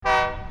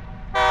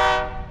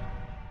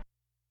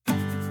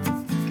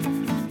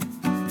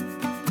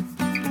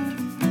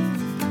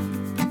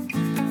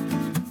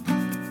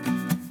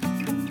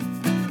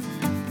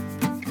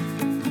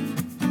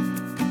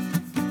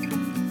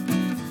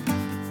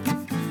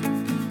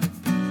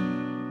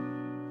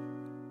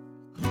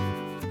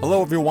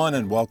Hello, everyone,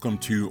 and welcome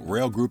to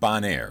Rail Group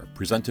On Air,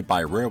 presented by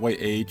Railway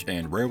Age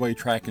and Railway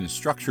Track and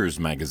Structures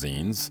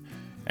magazines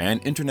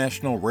and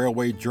International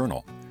Railway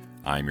Journal.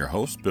 I'm your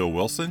host, Bill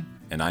Wilson,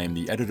 and I am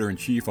the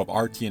editor-in-chief of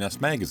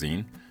RTNS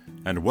Magazine,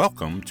 and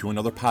welcome to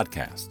another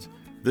podcast.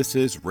 This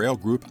is Rail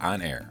Group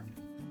On Air.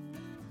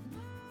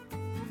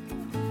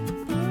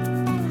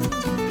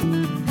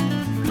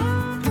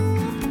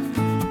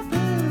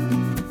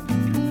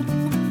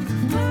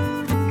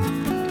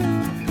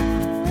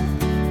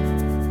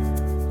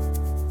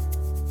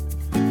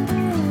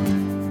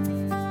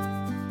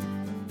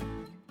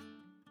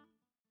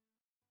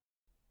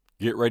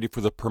 Get ready for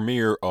the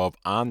premiere of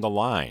On the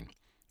Line,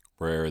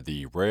 where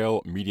the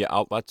rail media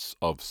outlets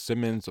of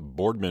Simmons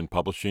Boardman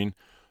Publishing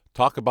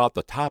talk about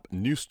the top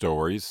news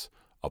stories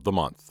of the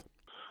month.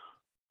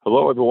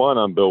 Hello, everyone.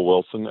 I'm Bill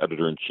Wilson,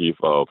 editor-in-chief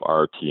of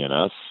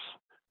RTNS.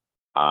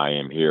 I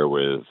am here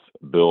with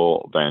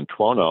Bill Van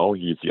Tuono.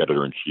 He's the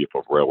editor-in-chief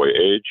of Railway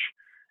Age,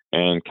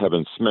 and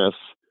Kevin Smith,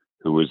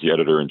 who is the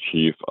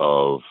editor-in-chief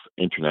of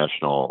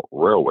International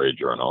Railway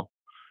Journal.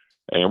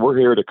 And we're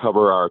here to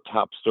cover our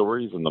top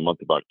stories in the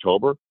month of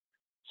October.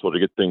 So to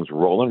get things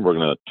rolling, we're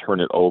going to turn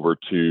it over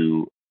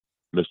to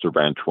Mr.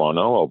 Van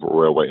Tuono of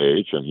Railway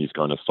Age, and he's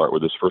going to start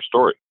with his first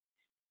story.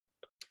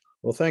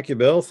 Well, thank you,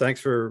 Bill. Thanks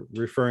for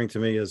referring to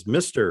me as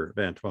Mr.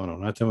 Van Tuono.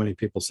 Not too many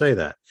people say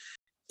that.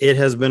 It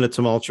has been a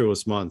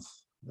tumultuous month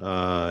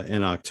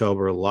in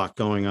October, a lot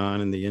going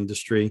on in the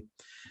industry.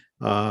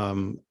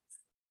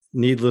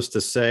 Needless to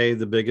say,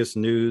 the biggest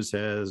news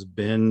has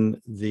been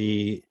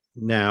the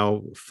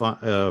now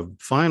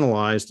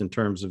finalized in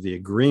terms of the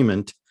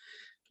agreement,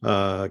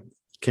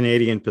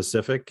 Canadian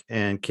Pacific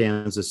and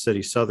Kansas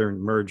City Southern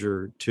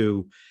merger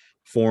to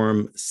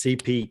form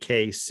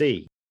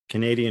CPKC,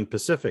 Canadian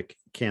Pacific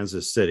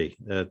Kansas City.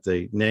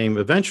 The name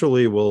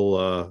eventually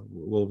will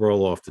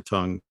roll off the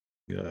tongue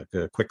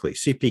quickly.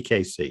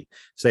 CPKC.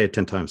 Say it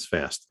 10 times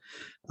fast.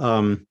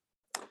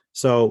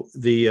 So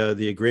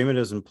the agreement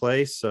is in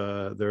place.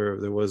 There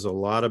was a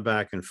lot of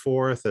back and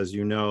forth. As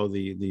you know,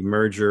 the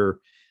merger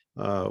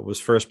was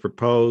first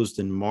proposed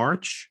in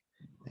March,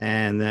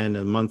 and then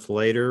a month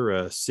later,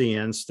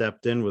 CN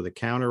stepped in with a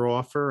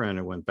counteroffer, and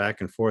it went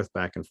back and forth,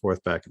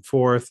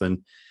 and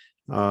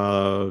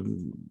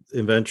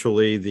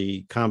eventually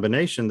the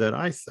combination that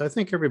I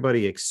think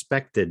everybody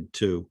expected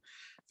to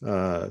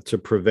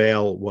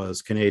prevail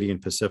was Canadian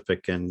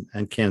Pacific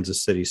and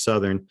Kansas City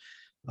Southern.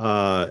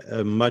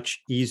 A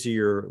much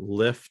easier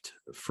lift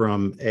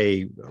from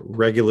a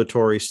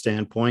regulatory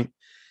standpoint.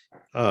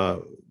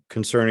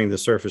 Concerning the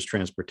Surface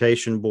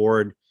Transportation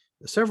Board,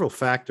 several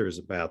factors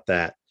about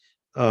that.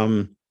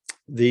 Initially,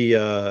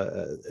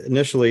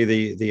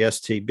 the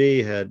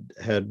STB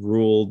had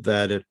ruled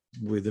that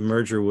the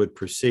merger would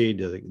proceed.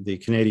 The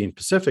Canadian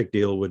Pacific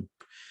deal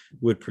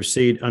would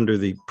proceed under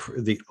the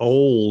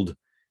old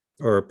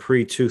or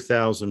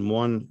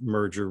pre-2001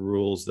 merger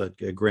rules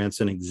that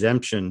grants an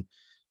exemption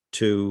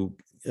to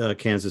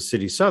Kansas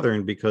City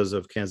Southern because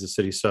of Kansas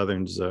City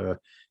Southern's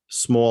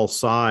small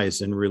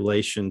size in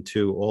relation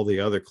to all the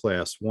other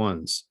class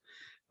ones.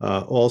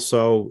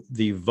 Also,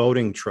 the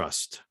voting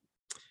trust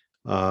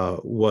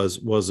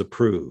was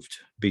approved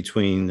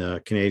between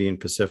Canadian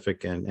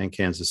Pacific and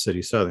Kansas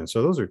City Southern.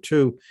 So those are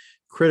two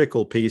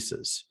critical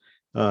pieces.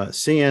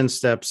 CN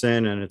steps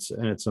in, and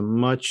it's a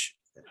much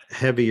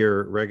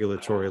heavier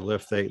regulatory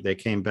lift. They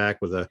came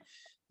back with a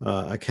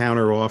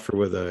counter offer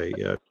with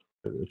a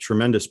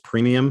tremendous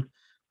premium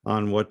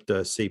on what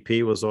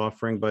CP was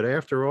offering, but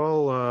after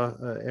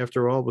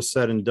all was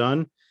said and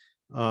done,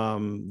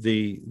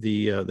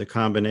 the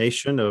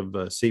combination of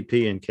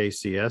CP and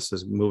KCS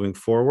is moving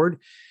forward.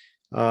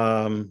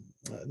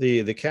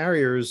 The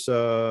carriers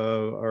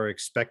are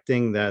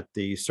expecting that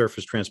the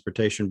Surface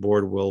Transportation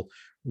Board will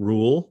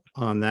rule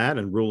on that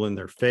and rule in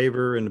their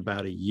favor in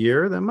about a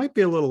year. That might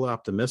be a little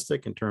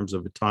optimistic in terms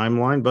of a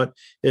timeline, but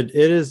it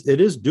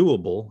is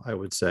doable, I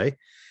would say.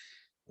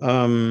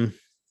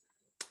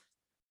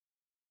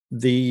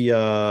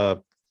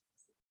 The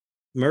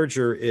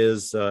merger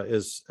is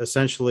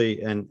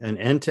essentially an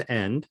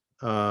end-to-end.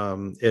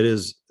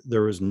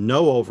 There is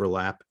no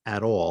overlap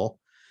at all.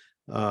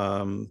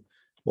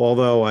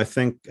 Although I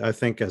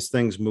think as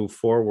things move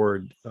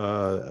forward,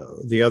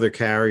 the other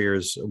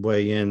carriers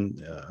weigh in,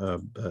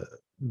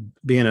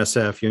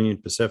 BNSF, Union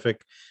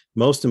Pacific,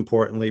 most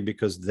importantly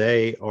because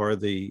they are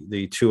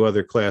the two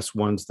other class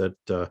ones that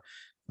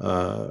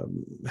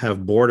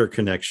have border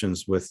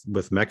connections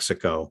with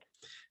Mexico.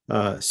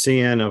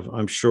 CN,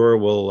 I'm sure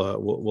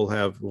will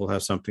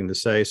have something to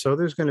say. So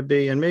there's going to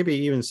be, and maybe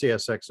even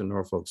CSX and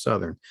Norfolk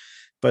Southern.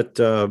 But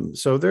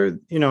so there,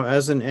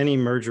 as in any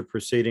merger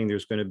proceeding,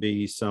 there's going to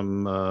be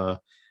some,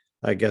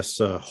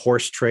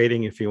 horse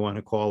trading, if you want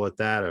to call it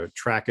that, or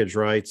trackage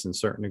rights and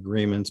certain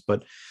agreements.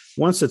 But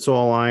once it's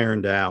all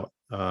ironed out,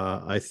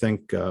 I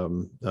think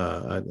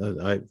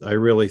I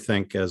really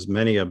think, as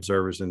many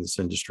observers in this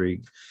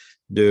industry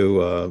do,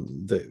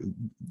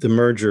 the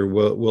merger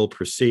will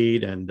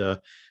proceed, and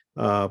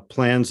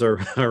plans are,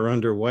 are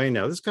underway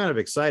now. This is kind of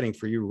exciting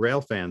for you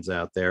rail fans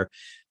out there.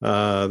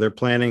 They're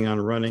planning on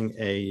running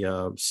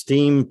a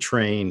steam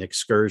train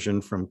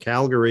excursion from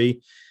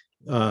Calgary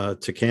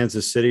to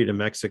Kansas City to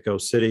Mexico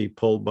City,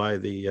 pulled by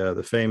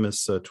the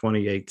famous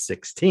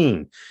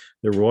 2816,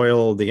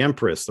 the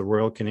Empress, the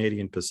Royal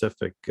Canadian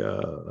Pacific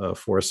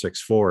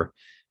 464.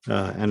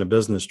 And a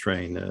business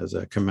train as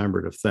a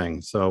commemorative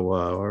thing.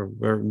 So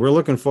we're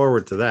looking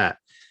forward to that.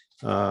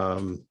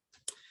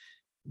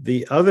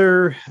 The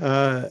other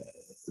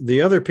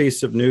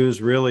piece of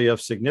news really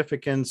of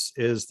significance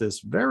is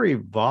this very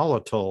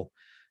volatile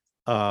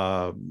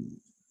freight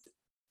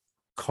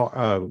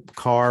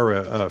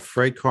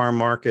car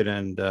market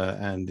and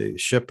the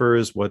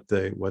shippers, what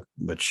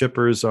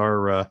shippers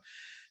are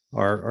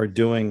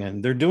doing,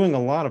 and they're doing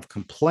a lot of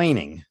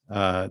complaining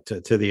to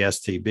the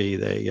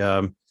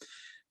STB.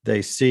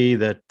 They see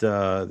that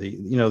the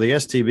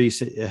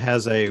STB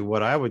has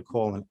what I would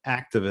call an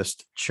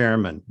activist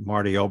chairman,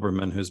 Marty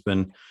Oberman, who's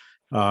been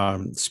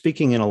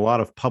speaking in a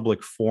lot of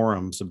public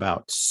forums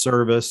about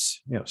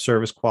service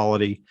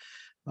quality,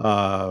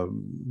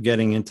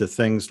 getting into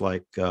things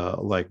like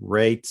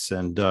rates,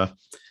 and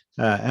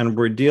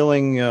we're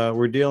dealing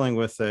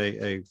with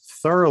a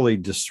thoroughly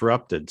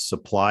disrupted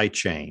supply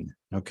chain.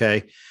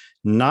 Okay,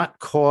 not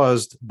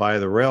caused by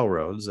the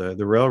railroads.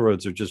 The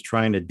railroads are just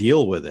trying to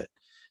deal with it.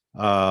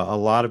 A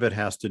lot of it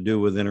has to do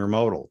with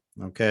intermodal.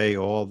 Okay,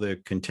 all the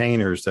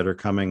containers that are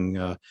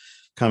coming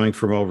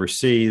from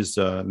overseas,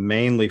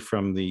 mainly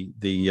from the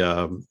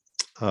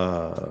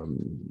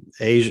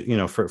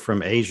Asia,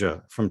 from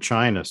Asia, from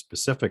China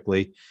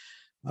specifically.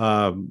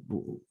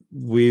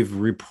 We've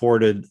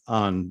reported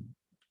on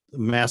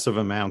massive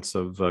amounts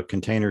of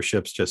container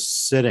ships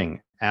just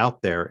sitting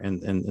out there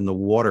in the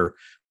water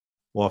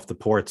off the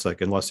ports,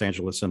 like in Los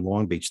Angeles and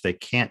Long Beach. They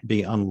can't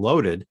be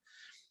unloaded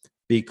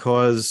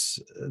because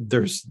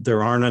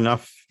there aren't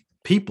enough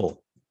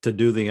people to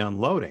do the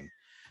unloading.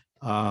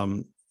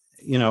 And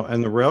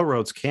the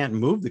railroads can't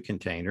move the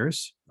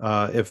containers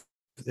if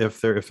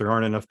there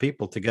aren't enough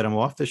people to get them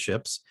off the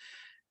ships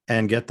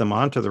and get them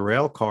onto the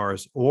rail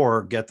cars,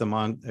 or get them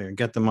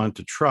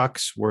onto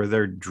trucks where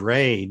they're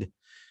drayed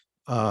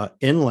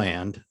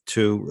inland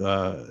to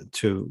a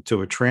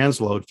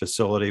transload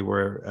facility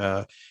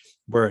where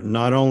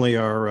not only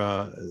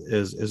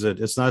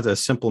it's not a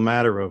simple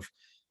matter of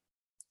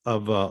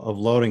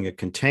loading a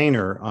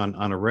container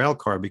on a rail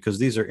car, because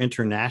these are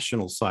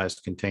international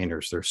sized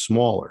containers. They're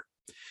smaller.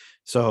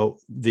 So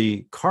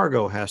the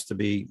cargo has to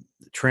be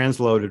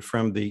transloaded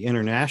from the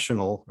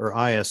international or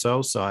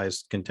ISO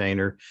sized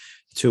container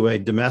to a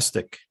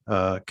domestic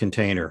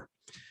container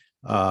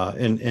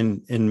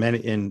in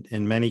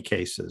many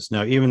cases.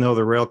 Now, even though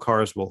the rail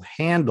cars will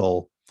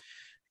handle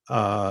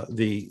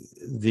the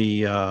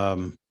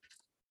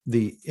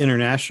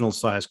international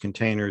sized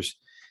containers,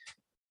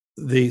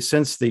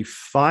 since the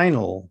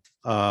final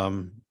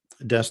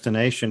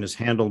destination is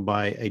handled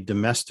by a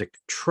domestic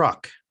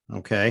truck,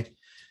 okay,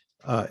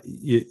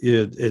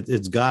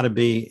 it's got to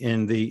be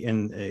in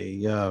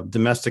a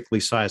domestically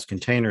sized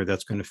container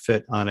that's going to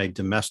fit on a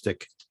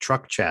domestic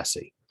truck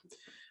chassis.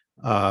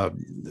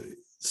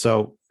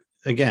 So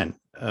again,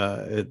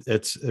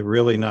 it's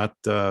really not.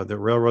 The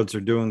railroads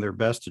are doing their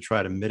best to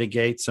try to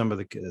mitigate some of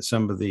the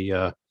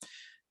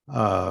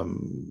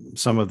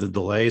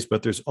delays,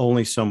 but there's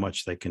only so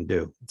much they can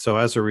do. So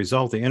as a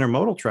result, the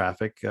intermodal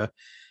traffic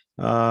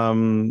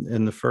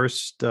in the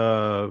first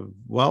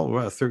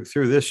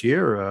through this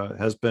year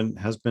has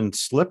been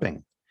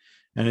slipping,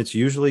 and it's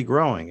usually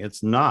growing.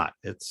 It's not.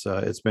 It's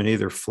been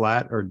either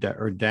flat or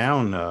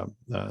down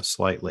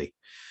slightly.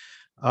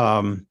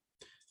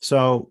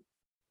 So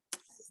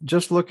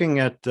just looking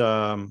at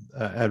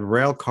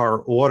rail car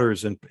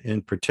orders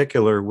in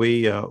particular,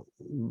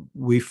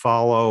 we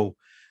follow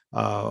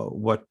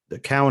what the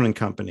Cowan and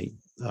Company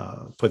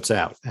puts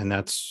out, and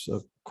that's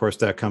of course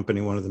that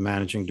company. One of the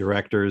managing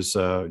directors,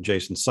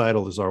 Jason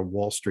Seidel, is our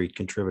Wall Street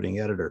contributing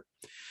editor,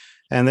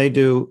 and they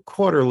do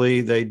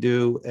quarterly. They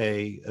do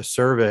a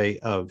survey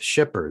of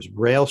shippers,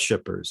 rail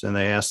shippers, and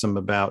they ask them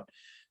about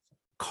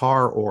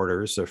car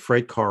orders, or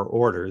freight car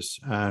orders,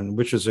 and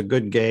which is a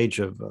good gauge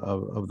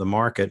of the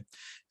market.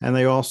 And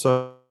they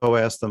also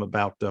ask them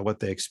about what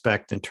they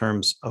expect in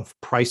terms of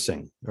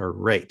pricing or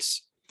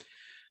rates.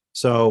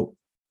 So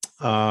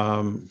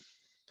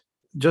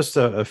just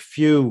a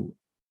few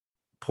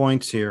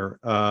points here.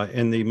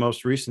 In the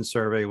most recent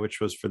survey, which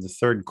was for the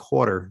third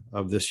quarter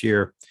of this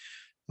year,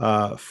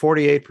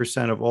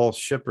 48% of all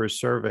shippers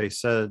surveyed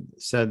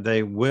said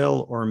they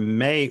will or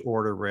may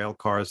order rail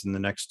cars in the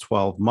next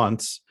 12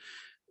 months.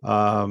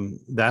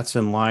 That's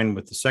in line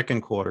with the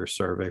second quarter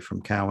survey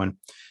from Cowan.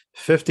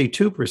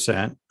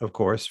 52%, of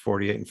course,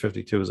 48 and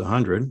 52 is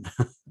 100,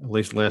 at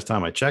least last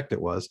time I checked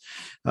it was,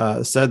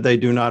 said they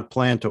do not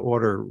plan to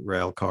order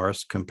rail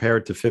cars,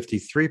 compared to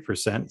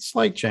 53%,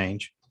 slight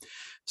change.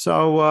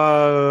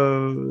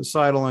 So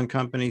Seidel and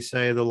Company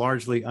say the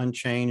largely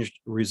unchanged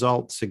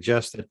results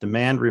suggest that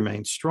demand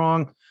remains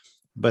strong,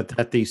 but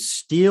that the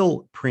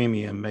steel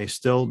premium may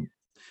still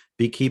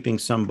be keeping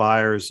some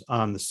buyers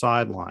on the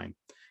sideline.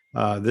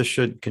 This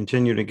should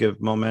continue to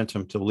give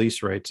momentum to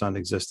lease rates on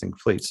existing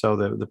fleets. So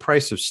the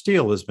price of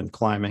steel has been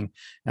climbing,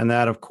 and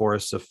that, of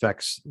course,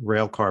 affects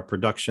railcar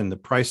production. The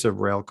price of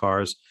rail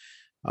cars,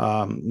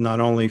 not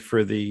only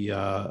for the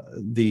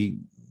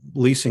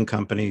leasing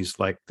companies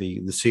like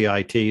the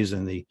CITs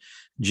and the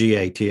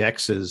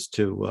GATXs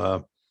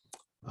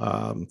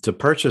to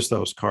purchase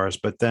those cars,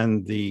 but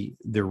then the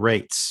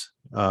rates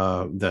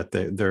that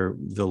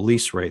the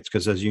lease rates,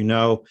 because as you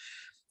know,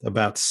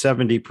 about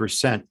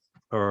 70%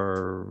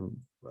 or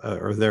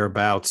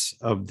thereabouts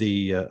of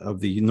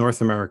the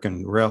North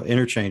American rail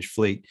interchange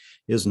fleet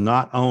is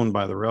not owned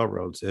by the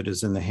railroads. It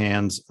is in the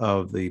hands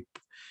of the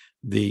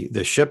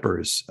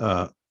shippers,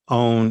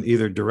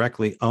 either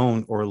directly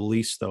own or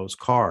lease those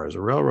cars.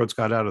 The railroads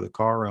got out of the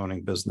car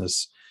owning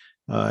business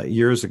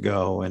years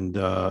ago, and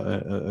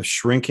a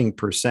shrinking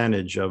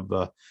percentage of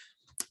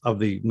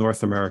the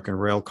North American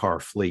rail car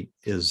fleet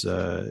is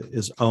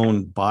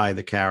owned by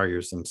the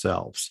carriers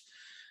themselves.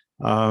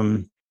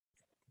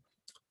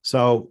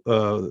 So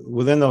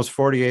within those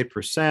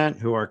 48%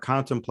 who are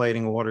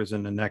contemplating orders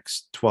in the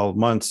next 12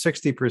 months,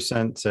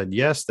 60% said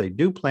yes, they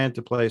do plan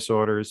to place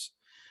orders.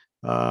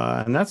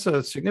 And that's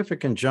a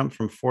significant jump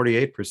from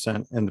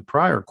 48% in the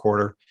prior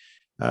quarter.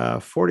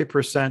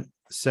 40%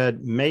 said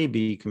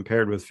maybe,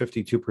 compared with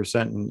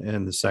 52%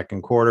 in the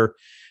second quarter.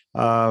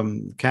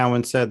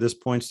 Cowen said this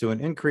points to an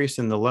increase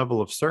in the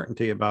level of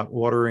certainty about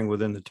ordering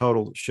within the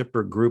total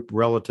shipper group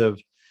relative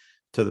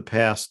to the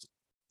past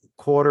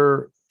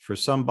quarter. For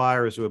some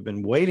buyers who have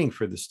been waiting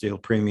for the steel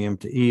premium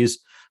to ease,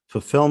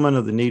 fulfillment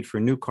of the need for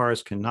new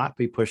cars cannot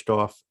be pushed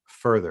off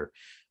further.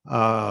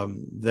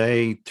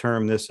 They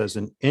term this as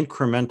an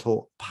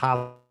incremental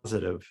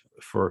positive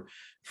for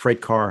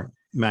freight car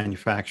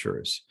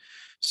manufacturers.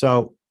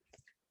 So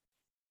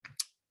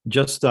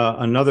just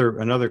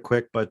another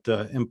quick but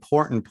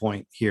important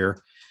point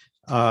here.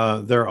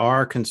 There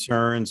are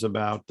concerns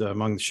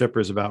among the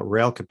shippers about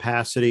rail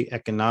capacity,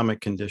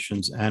 economic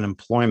conditions, and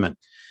employment.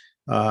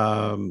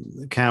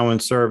 Cowen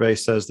survey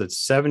says that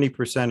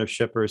 70% of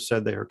shippers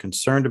said they are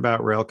concerned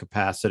about rail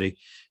capacity.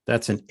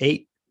 That's an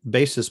 8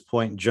 basis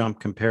point jump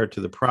compared to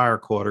the prior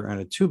quarter,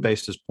 and a 2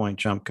 basis point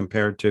jump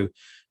compared to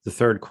the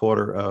third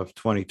quarter of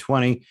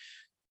 2020.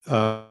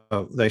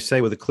 They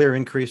say with a clear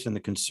increase in the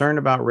concern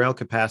about rail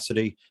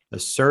capacity, a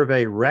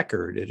survey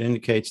record, it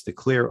indicates the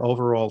clear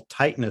overall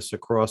tightness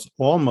across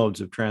all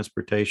modes of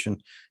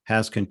transportation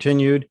has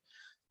continued.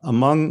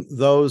 Among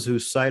those who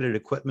cited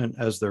equipment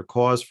as their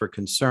cause for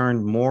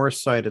concern, more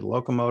cited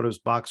locomotives,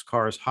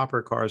 boxcars,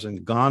 hopper cars,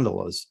 and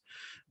gondolas,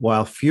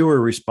 while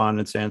fewer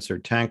respondents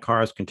answered tank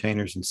cars,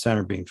 containers, and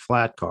center beam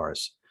flat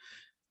cars.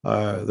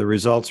 The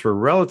results were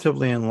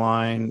relatively in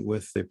line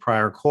with the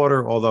prior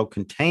quarter, although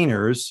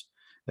containers,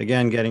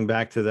 again, getting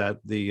back to that,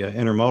 the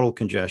intermodal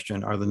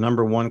congestion, are the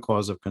number one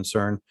cause of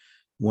concern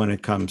when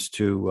it comes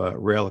to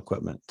rail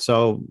equipment.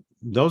 So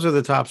those are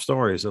the top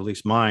stories, at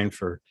least mine,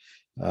 for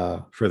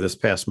this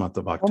past month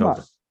of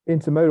October.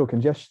 Intermodal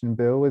congestion,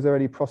 Bill, is there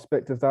any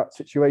prospect of that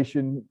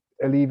situation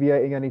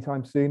alleviating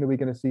anytime soon? Are we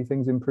going to see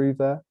things improve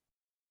there?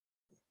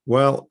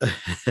 Well,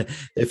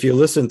 if you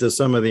listen to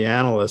some of the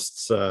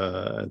analysts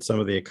and some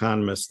of the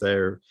economists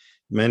there,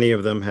 many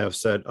of them have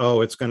said,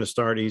 oh, it's going to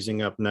start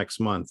easing up next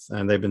month.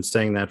 And they've been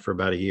saying that for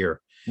about a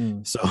year.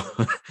 So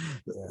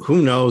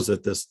who knows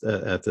at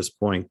this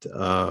point?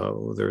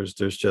 There's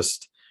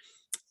just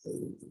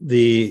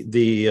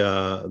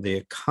the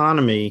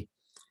economy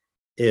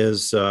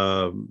is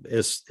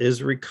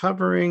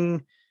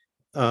recovering,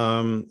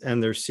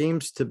 and there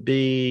seems to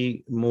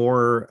be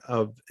more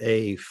of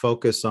a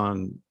focus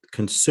on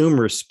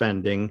consumer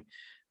spending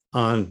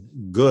on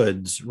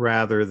goods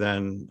rather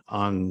than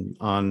on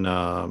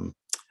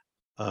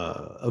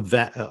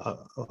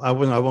I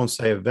won't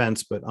say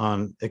events, but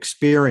on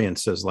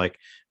experiences like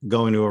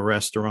going to a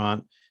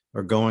restaurant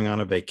or going on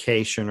a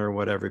vacation or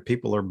whatever.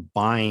 People are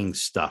buying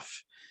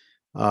stuff.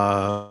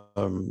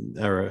 And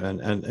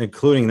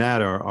including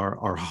that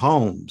are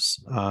homes.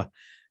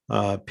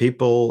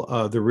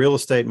 People, the real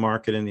estate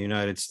market in the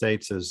United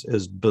States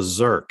is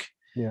berserk.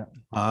 Yeah.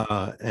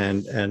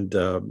 And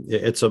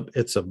it's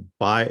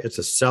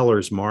a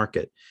seller's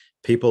market.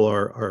 People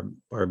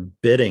are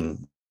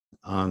bidding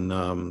on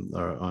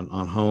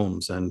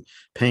homes and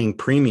paying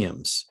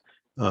premiums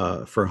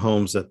for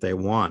homes that they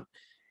want.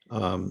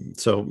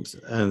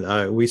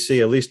 We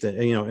see, at least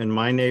in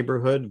my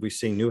neighborhood, we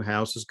see new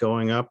houses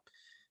going up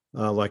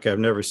like I've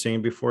never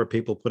seen before.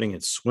 People putting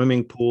in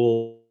swimming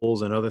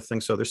pools and other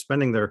things. So they're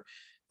spending their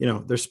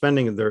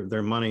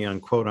money on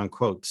quote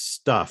unquote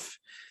stuff.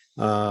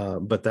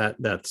 But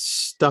that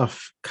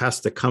stuff has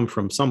to come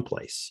from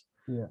someplace.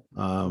 Yeah.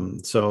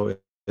 So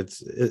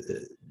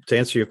to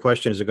answer your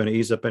question, is it going to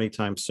ease up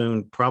anytime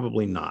soon?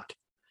 Probably not.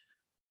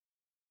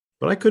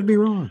 But I could be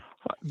wrong.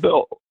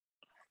 Bill,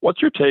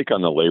 what's your take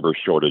on the labor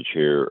shortage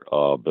here,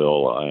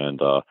 Bill? And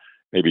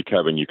maybe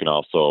Kevin, you can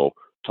also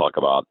talk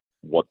about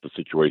what the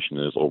situation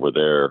is over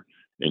there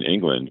in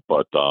England.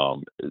 But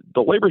the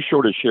labor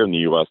shortage here in the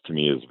U.S. to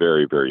me is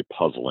very, very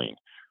puzzling.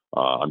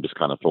 I'm just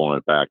kind of throwing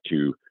it back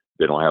to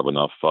they don't have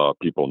enough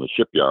people in the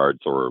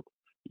shipyards or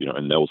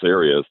in those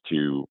areas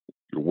to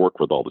work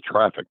with all the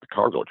traffic, the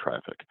cargo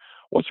traffic.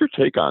 What's your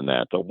take on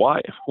that?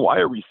 Why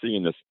are we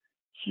seeing this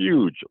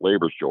huge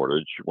labor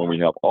shortage when we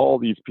have all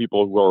these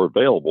people who are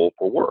available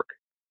for work?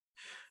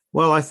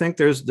 Well, I think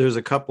there's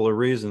a couple of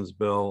reasons,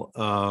 Bill.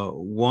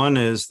 One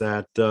is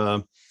that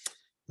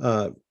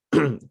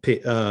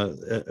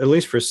at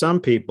least for some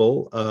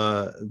people,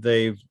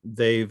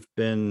 they've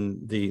been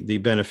the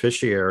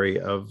beneficiary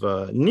of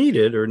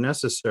needed or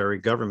necessary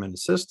government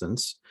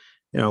assistance.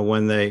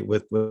 When they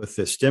with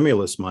the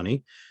stimulus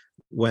money,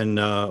 when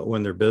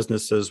their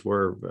businesses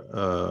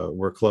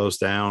were closed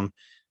down,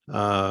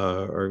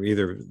 or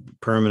either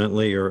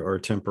permanently or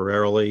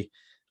temporarily.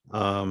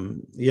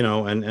 And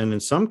in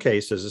some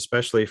cases,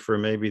 especially for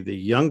maybe the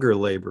younger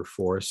labor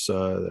force,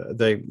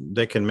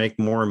 they can make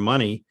more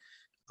money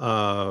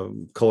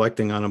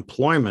collecting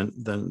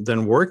unemployment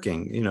than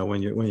working.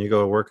 When you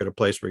go work at a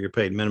place where you're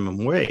paid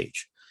minimum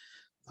wage.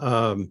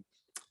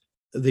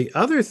 The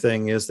other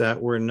thing is that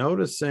we're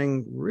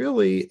noticing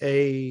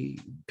really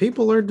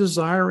people are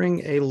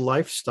desiring a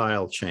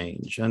lifestyle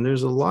change, and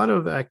there's a lot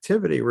of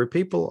activity where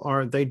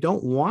they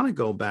don't want to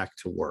go back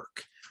to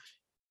work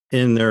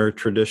in their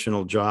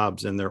traditional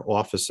jobs, in their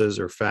offices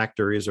or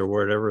factories or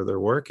wherever they're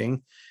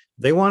working.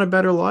 They want a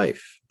better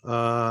life.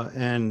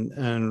 And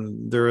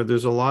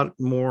there's a lot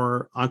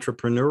more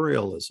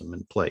entrepreneurialism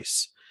in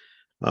place.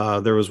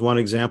 There was one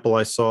example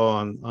I saw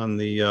on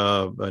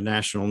the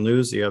national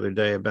news the other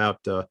day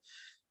about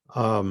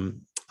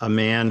a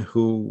man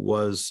who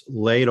was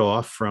laid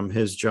off from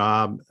his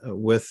job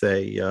with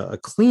a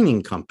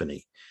cleaning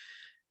company,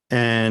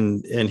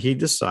 and he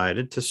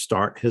decided to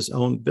start his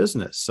own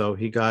business. So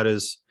he got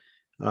his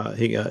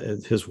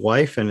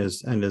wife and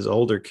his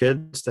older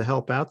kids to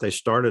help out. They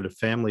started a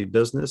family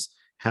business,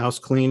 house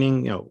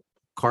cleaning,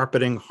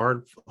 carpeting,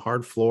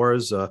 hard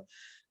floors,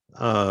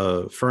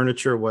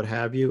 furniture, what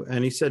have you.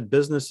 And he said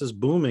business is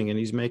booming, and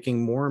he's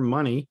making more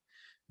money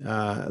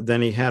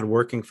than he had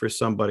working for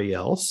somebody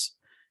else,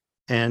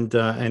 and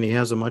he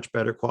has a much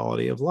better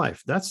quality of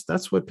life.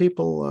 That's what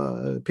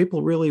people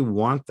really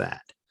want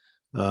that.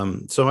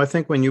 So I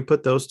think when you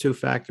put those two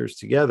factors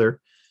together,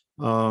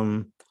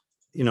 along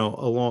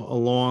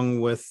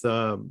with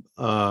the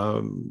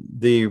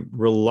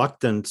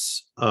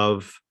reluctance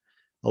of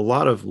a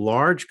lot of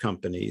large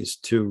companies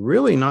to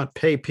really not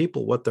pay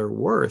people what they're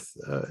worth,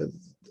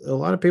 a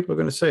lot of people are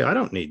going to say, I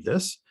don't need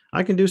this.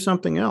 I can do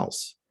something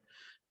else.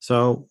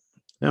 So,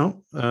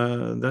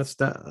 that's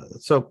that.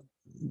 So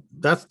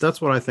that's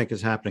what I think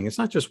is happening. It's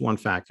not just one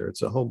factor.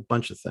 It's a whole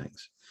bunch of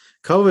things.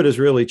 COVID has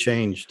really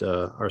changed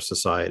our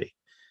society,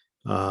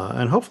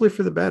 and hopefully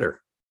for the better.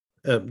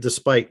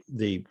 Despite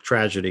the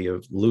tragedy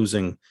of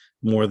losing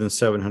more than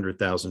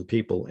 700,000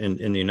 people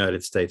in the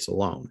United States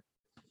alone.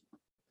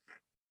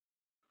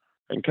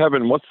 And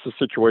Kevin, what's the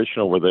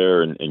situation over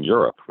there in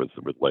Europe with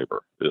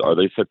labor? Are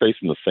they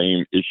facing the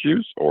same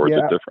issues, or is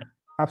it different?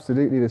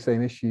 Absolutely the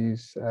same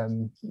issues.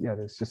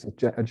 There's just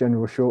a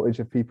general shortage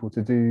of people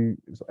to do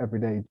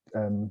everyday,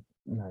 sort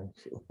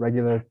of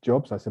regular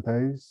jobs, I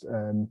suppose.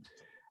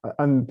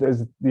 And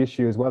there's the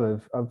issue as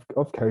well of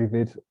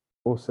COVID.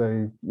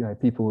 Also,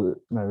 people,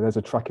 there's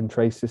a track and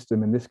trace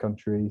system in this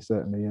country,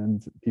 certainly,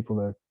 and people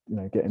are,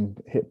 getting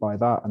hit by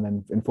that and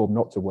then informed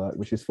not to work,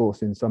 which is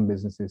forcing some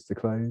businesses to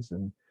close.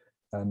 And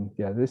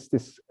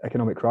this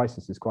economic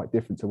crisis is quite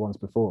different to ones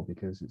before,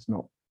 because it's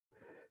not,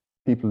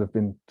 people have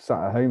been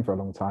sat at home for a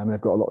long time and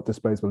they've got a lot of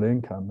disposable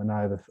income, and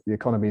now the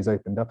economy is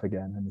opened up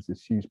again and there's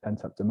this huge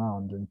pent-up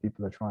demand, and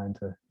people are trying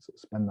to sort of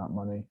spend that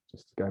money.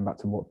 Just going back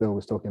to what Bill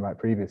was talking about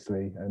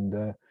previously,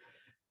 and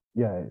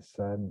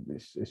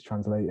it's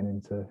translating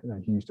into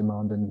huge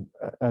demand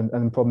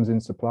and problems in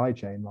supply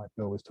chain, like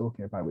Bill was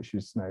talking about, which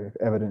is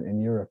evident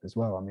in Europe as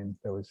well. I mean,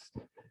 there was,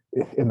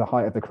 in the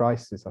height of the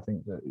crisis, I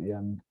think that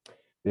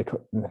the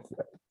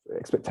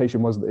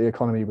expectation was that the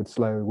economy would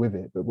slow with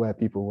it, but where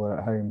people were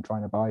at home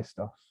trying to buy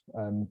stuff,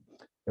 there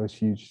was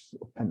huge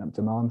pent-up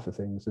demand for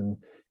things. And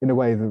in a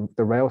way,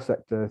 the rail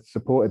sector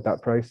supported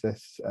that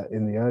process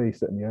in the early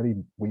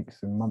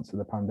weeks and months of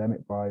the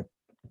pandemic by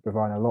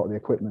providing a lot of the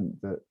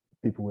equipment that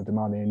people were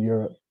demanding in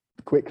Europe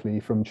quickly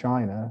from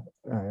China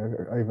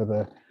over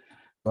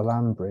the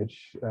land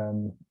bridge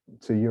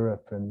to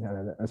Europe, and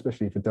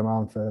especially for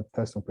demand for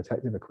personal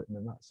protective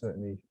equipment. That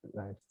certainly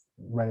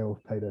rail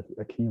played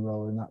a key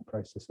role in that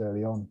process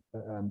early on.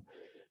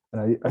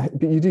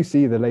 But you do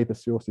see the labour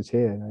shortage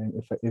here,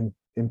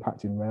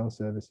 impacting rail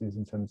services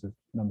in terms of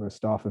number of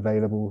staff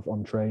available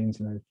on trains,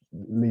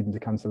 leading to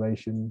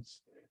cancellations.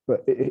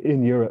 But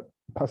in Europe,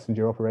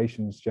 passenger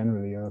operations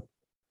generally are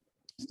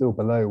still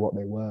below what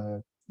they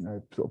were,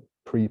 sort of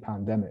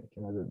pre-pandemic.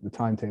 The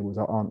timetables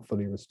aren't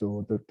fully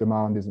restored. The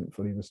demand isn't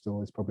fully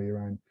restored. It's probably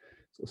around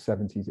sort of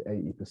 70 to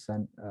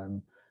 80%,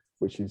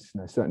 which is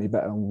certainly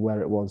better than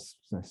where it was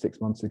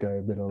 6 months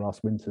ago, middle of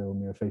last winter,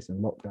 when we were facing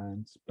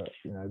lockdowns. But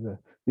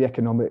the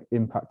economic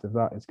impact of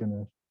that is going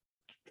to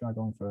drag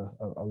on for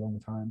a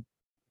long time.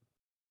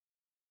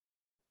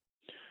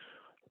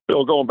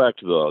 Bill, going back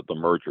to the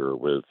merger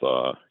with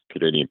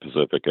Canadian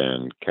Pacific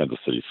and Kansas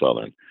City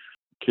Southern,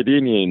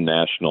 Canadian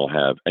National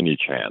have any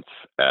chance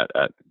at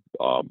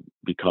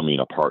becoming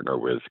a partner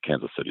with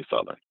Kansas City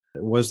Southern?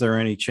 Was there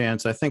any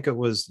chance? I think it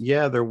was,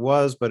 yeah, there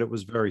was, but it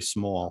was very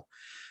small,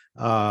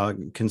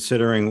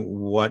 considering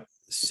what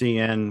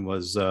CN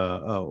was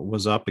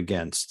up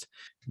against.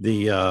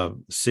 The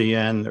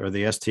CN, or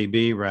the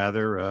STB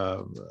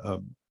rather,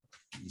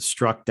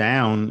 struck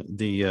down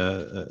the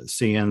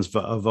CN's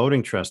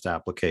voting trust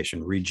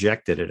application,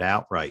 rejected it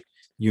outright,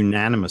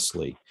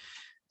 unanimously.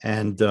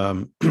 And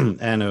and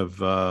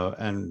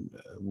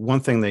one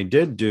thing they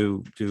did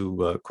do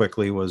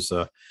quickly was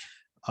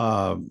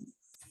rule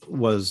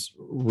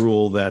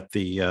that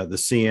the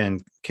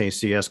CN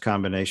KCS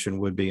combination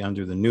would be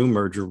under the new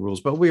merger rules,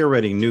 but we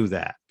already knew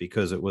that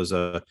because it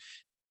would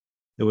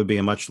be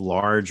a much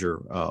larger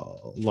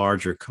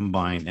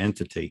combined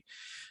entity.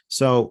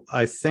 So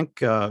I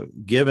think,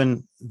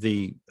 given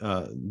the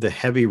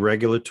heavy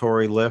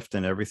regulatory lift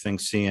and everything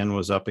CN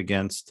was up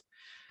against,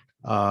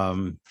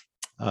 the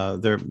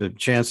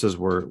chances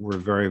were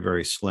very,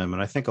 very slim.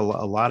 And I think a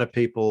lot of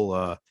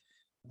people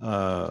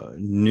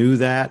knew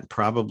that,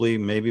 probably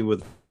maybe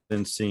within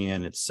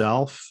CN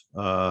itself.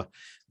 That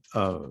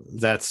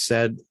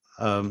said,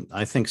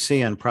 I think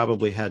CN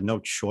probably had no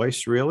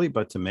choice really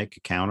but to make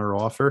a counter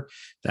offer.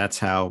 That's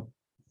how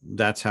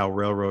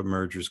railroad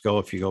mergers go.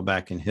 If you go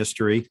back in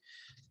history,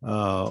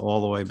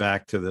 all the way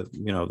back to the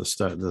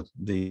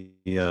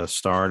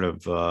start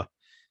of the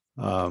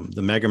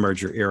mega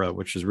merger era,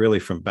 which is really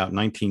from about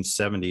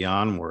 1970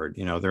 onward.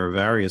 There are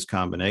various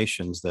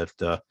combinations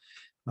that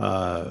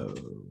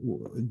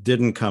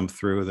didn't come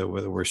through, that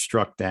were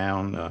struck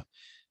down.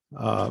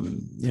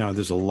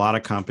 There's a lot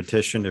of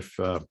competition. If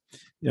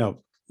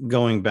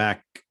going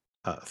back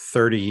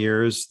 30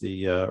 years,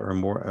 or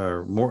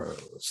more,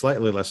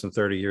 slightly less than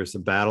 30 years, the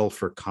battle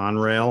for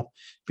Conrail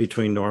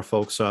between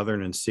Norfolk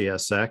Southern and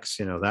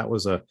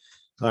CSX.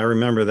 I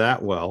remember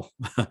that well.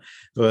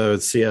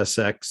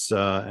 CSX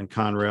and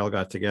Conrail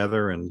got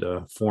together and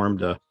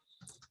formed a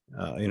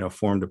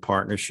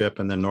partnership,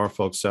 and then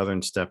Norfolk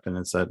Southern stepped in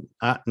and said,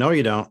 "No,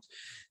 you don't."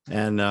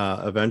 And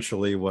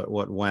eventually,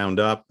 what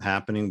wound up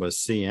happening was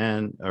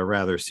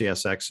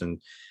CSX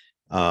and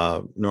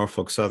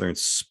Norfolk Southern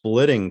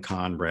splitting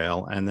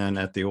Conrail, and then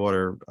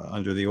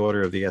under the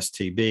order of the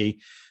STB,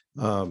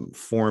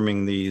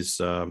 forming these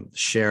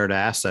shared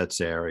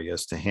assets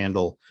areas to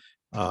handle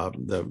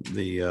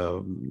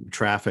the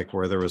traffic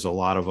where there was a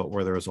lot of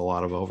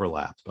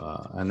overlap,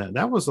 and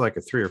that was like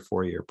a 3 or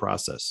 4 year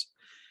process.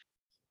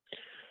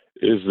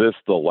 Is this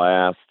the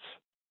last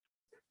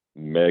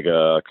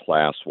mega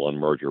Class 1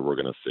 merger we're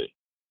going to see?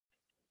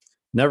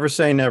 Never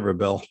say never,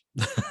 Bill.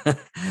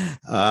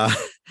 I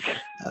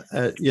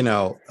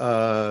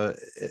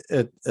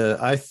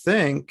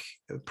think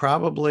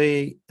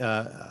probably,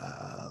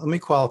 let me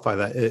qualify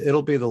that.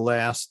 It'll be the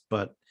last,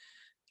 but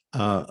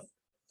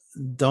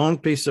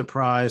don't be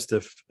surprised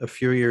if a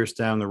few years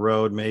down the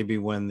road, maybe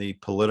when the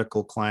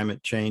political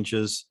climate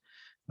changes,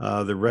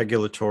 the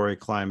regulatory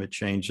climate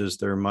changes,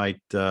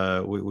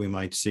 we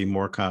might see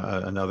more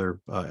another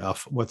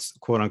what's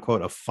quote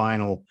unquote a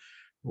final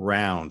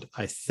round.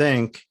 I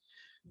think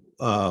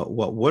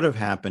what would have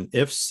happened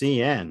if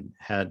CN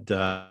had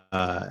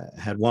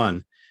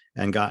won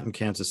and gotten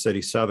Kansas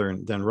City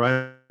Southern, then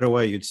right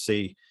away you'd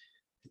see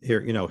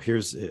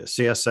here's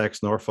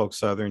CSX, Norfolk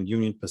Southern,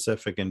 Union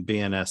Pacific, and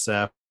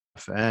BNSF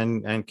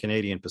and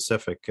Canadian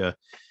Pacific,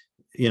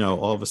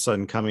 all of a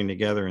sudden coming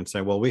together and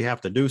say, well, we have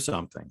to do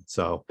something.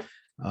 So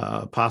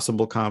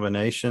possible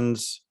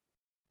combinations,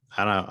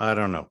 I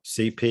don't know,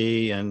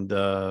 CP and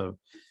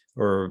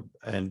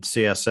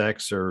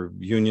CSX, or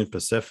Union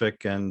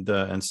Pacific and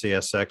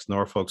CSX,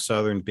 Norfolk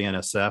Southern,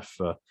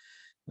 BNSF.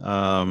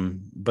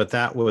 But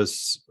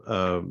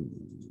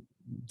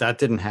that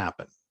didn't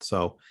happen.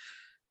 So,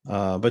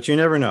 but you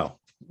never know.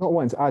 Not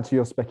wanting to add to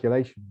your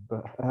speculation,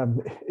 but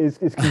is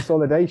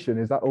consolidation,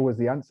 is that always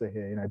the answer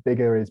here?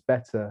 Bigger is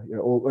better,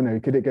 or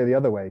could it go the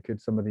other way? Could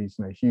some of these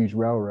huge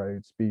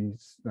railroads be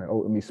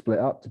ultimately split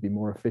up to be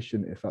more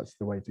efficient, if that's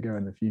the way to go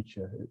in the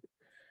future?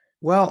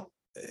 Well,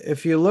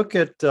 if you look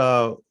at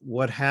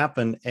what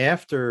happened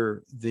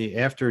after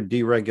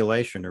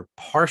deregulation, or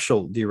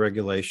partial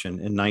deregulation,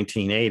 in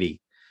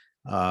 1980,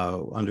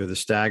 under the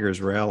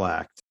Staggers Rail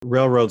Act,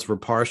 railroads were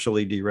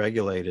partially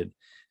deregulated.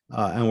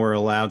 And were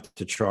allowed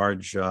to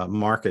charge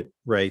market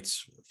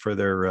rates for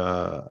their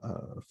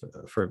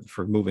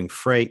for moving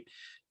freight,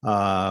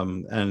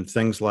 and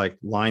things like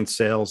line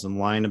sales and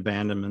line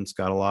abandonments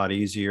got a lot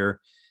easier.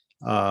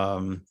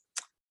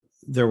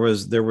 There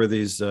were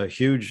these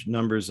huge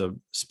numbers of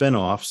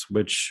spinoffs,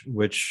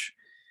 which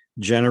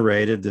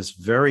generated this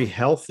very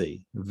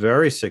healthy,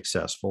 very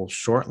successful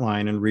short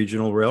line and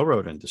regional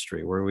railroad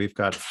industry, where we've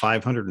got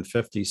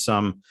 550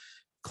 some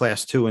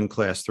Class 2 and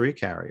Class 3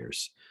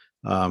 carriers.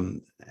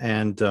 The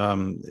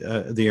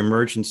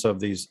emergence of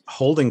these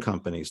holding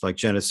companies like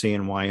Genesee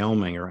in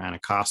Wyoming, or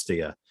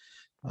Anacostia,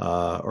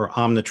 or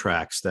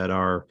Omnitrax, that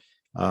are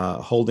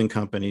holding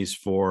companies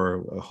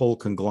for a whole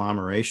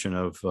conglomeration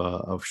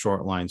of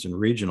short lines and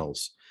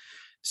regionals.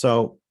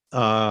 So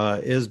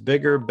is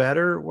bigger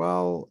better?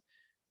 Well,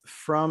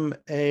 from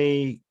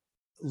a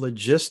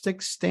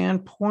logistics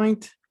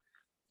standpoint,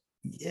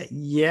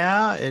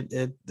 yeah,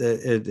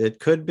 it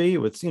could be.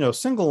 With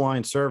single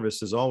line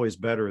service is always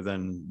better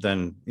than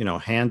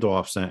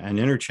handoffs and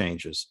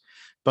interchanges.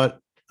 But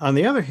on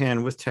the other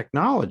hand, with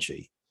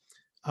technology,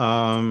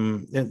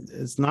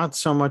 it's not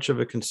so much of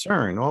a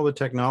concern. All the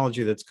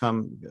technology that's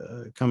come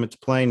into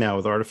play now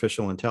with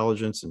artificial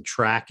intelligence and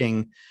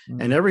tracking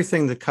and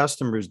everything that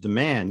customers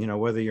demand,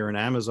 whether you're an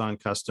Amazon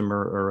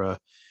customer or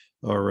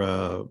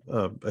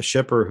a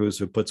shipper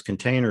who puts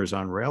containers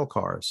on rail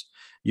cars,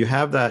 you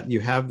have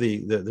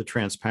the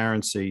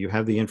transparency, you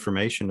have the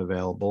information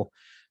available.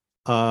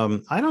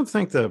 I don't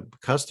think the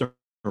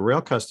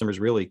rail customers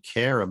really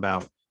care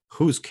about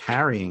who's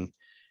carrying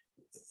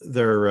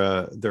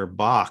their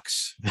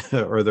box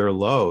or their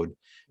load,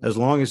 as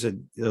long as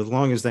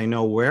they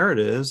know where it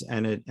is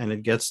and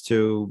it gets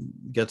to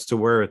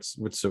where it's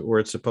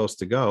supposed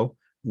to go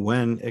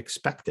when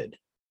expected.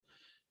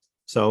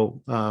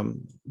 So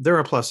there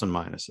are plus and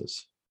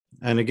minuses.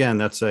 And again,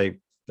 that's a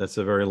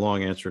very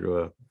long answer to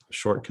a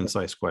short,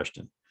 concise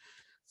question.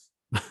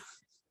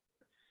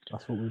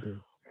 That's what we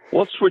do.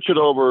 Let's switch it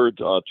over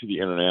to the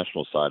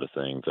international side of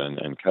things.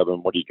 And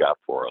Kevin, what do you got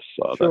for us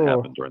that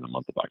happened during the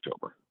month of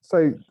October?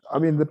 So, I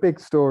mean, the big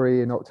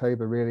story in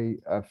October, really,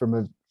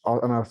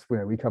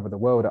 we cover the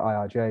world at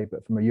IRJ,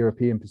 but from a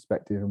European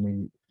perspective, and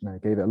we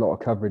gave it a lot of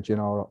coverage in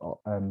our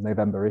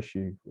November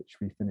issue, which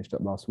we finished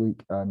up last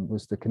week,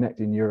 was the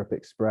Connecting Europe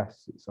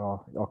Express. It's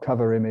our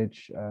cover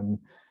image.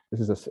 This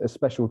is a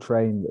special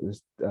train that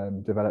was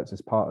developed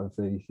as part of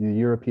the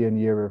European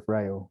Year of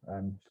Rail.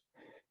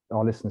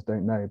 Our listeners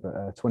don't know, but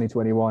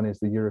 2021 is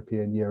the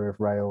European Year of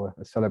Rail,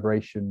 a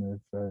celebration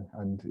of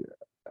and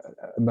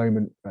a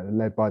moment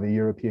led by the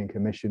European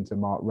Commission to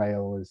mark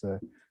rail as a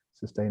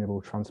sustainable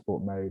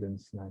transport mode, and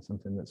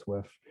something that's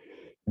worth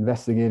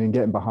investing in and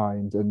getting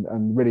behind.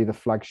 And really the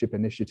flagship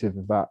initiative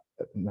of that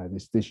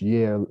this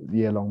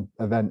year-long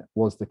event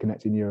was the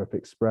Connecting Europe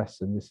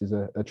Express. And this is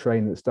a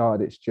train that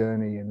started its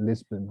journey in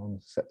Lisbon on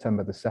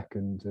September the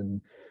 2nd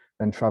and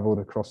then traveled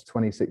across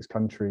 26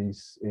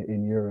 countries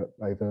in Europe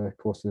over the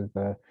course of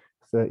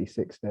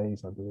 36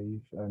 days, I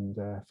believe, and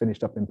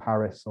finished up in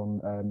Paris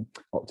on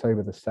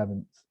October the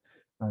 7th.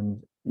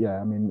 And yeah,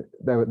 I mean,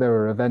 there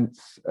were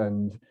events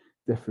and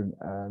different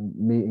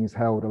meetings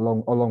held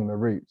along the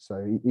route.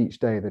 So each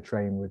day the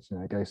train would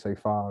go so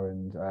far,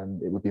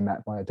 and it would be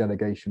met by a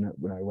delegation at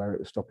where it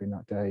was stopping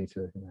that day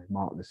to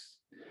mark this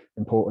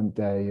important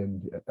day,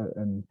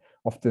 and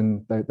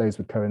often those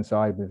would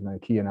coincide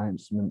with key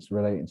announcements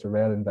relating to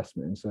rail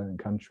investment in certain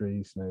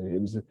countries.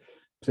 It was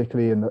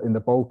particularly in the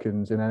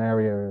Balkans, in an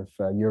area of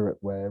Europe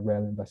where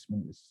rail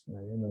investment is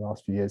in the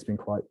last few years been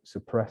quite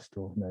suppressed,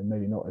 or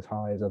maybe not as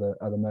high as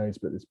other modes.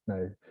 But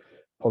there's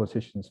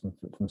politicians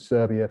from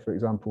Serbia, for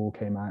example,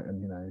 came out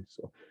and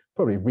sort of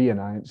probably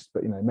re-announced,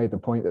 but made the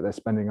point that they're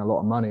spending a lot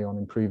of money on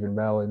improving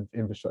rail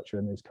infrastructure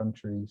in those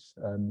countries.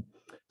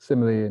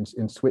 Similarly,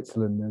 in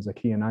Switzerland, there's a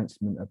key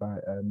announcement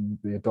about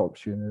the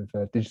adoption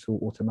of digital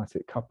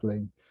automatic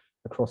coupling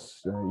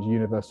across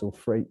universal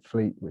freight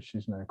fleet, which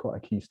is quite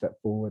a key step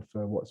forward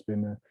for what's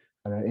been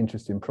an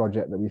interesting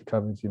project that we've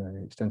covered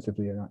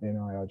extensively in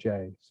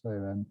IRJ.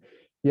 So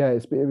yeah,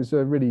 it was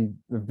a really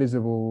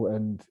visible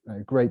and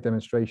great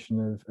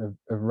demonstration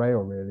of rail,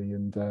 really.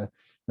 And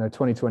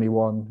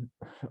 2021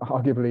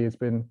 arguably has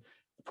been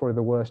probably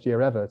the worst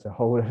year ever to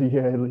hold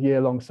a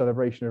year-long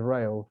celebration of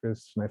rail,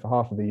 because for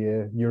half of the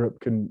year Europe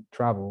couldn't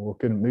travel or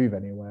couldn't move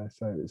anywhere.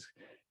 So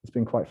it's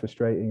been quite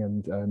frustrating,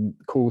 and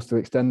calls to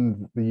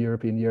extend the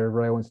European Year of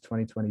Rail into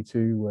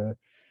 2022 were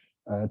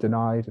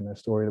denied, in a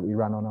story that we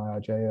ran on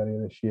IRJ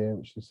earlier this year,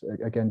 which is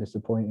again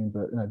disappointing.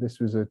 But this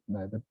was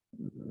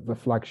the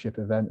flagship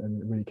event,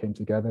 and it really came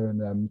together.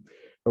 And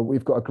but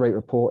we've got a great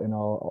report in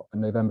our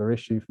November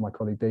issue from my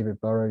colleague David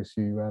Burrows,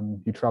 who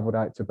travelled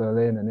out to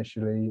Berlin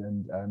initially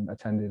and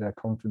attended a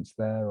conference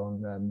there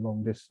on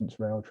long distance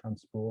rail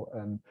transport,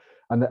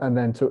 and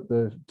then took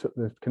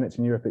the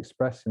Connecting Europe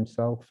Express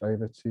himself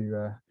over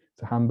to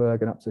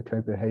Hamburg and up to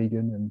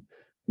Copenhagen,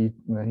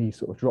 and he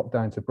sort of dropped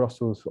down to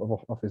Brussels sort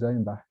of off his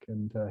own back,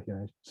 and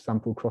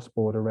sampled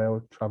cross-border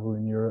rail travel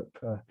in Europe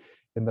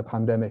in the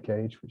pandemic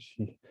age, which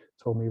he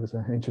told me was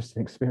an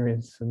interesting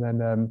experience. And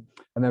then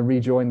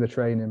rejoined the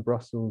train in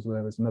Brussels, where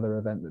there was another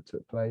event that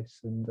took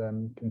place,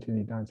 and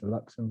continued down to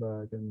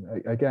Luxembourg.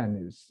 And again,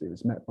 it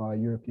was met by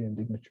European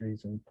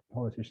dignitaries and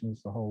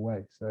politicians the whole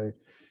way. So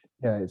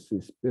yeah,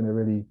 it's been a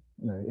really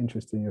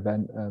interesting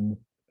event.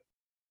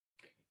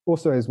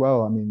 Also as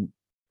well, I mean,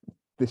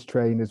 this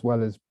train, as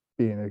well as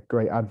being a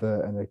great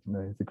advert and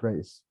the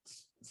greatest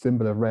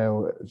symbol of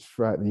rail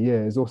throughout the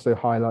year, has also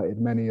highlighted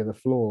many of the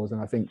flaws.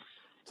 And I think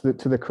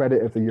to the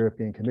credit of the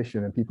European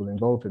Commission and people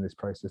involved in this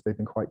process, they've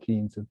been quite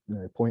keen to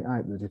point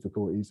out the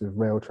difficulties of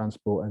rail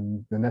transport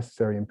and the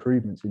necessary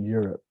improvements in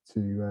Europe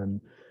to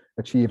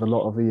achieve a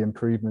lot of the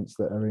improvements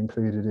that are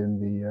included in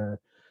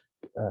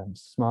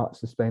smart,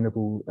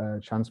 sustainable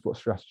transport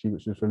strategy,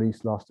 which was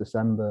released last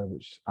December,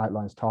 which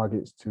outlines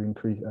targets to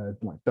increase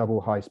like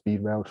double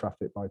high-speed rail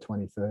traffic by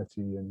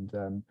 2030,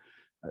 and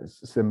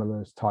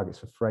similar targets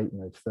for freight.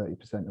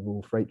 30% of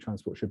all freight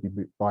transport should be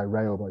by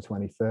rail by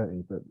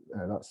 2030. But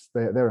that's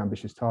they're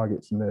ambitious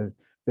targets, and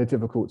they're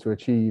difficult to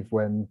achieve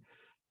when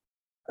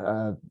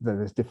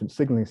there's different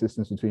signaling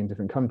systems between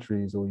different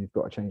countries, or you've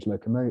got to change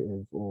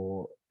locomotive,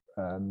 or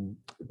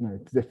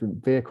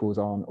different vehicles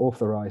aren't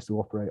authorized to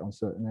operate on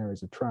certain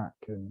areas of track.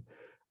 And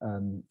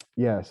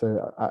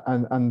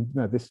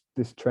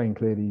this train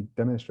clearly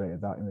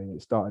demonstrated that. I mean,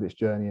 it started its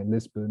journey in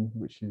Lisbon,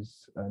 which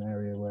is an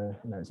area where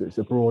it's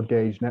a broad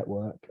gauge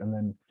network, and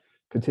then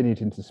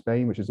continued into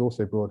Spain, which is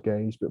also broad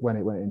gauge. But when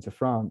it went into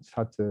France,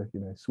 had to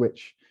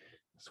switch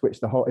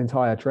the whole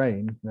entire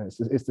train.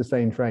 It's the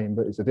same train,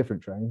 but it's a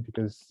different train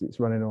because it's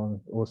running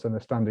on also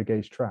a standard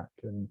gauge track.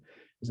 And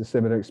it's a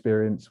similar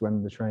experience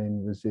when the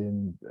train was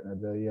in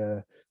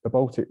the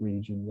Baltic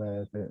region,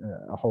 where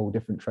a whole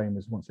different train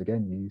was once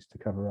again used to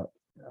cover up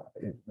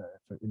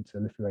into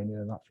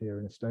Lithuania, Latvia,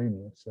 and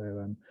Estonia.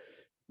 So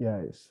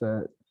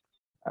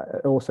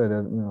it's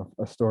also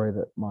a story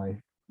that my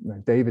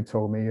David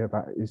told me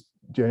about his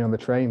journey on the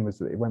train was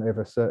that it went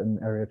over a certain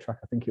area of track.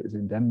 I think it was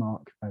in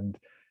Denmark, and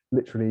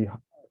literally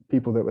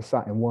people that were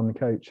sat in one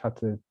coach had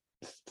to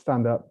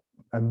stand up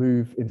and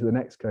move into the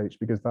next coach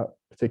because that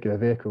particular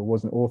vehicle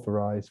wasn't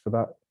authorized for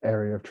that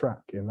area of track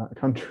in that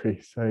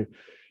country. So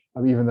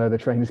even though the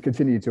train has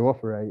continued to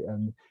operate,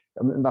 and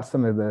that's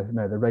some of the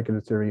the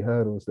regulatory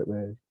hurdles that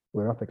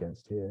we're up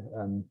against here.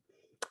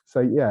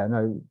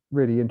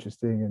 Really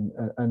interesting,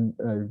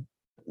 and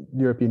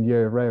European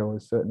Year of Rail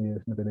has certainly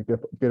been a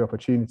good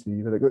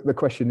opportunity. But the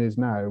question is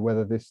now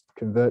whether this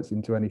converts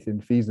into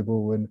anything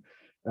feasible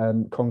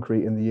and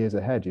concrete in the years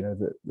ahead.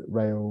 That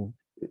rail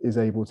is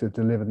able to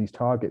deliver these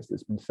targets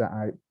that's been set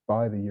out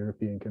by the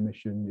European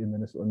Commission in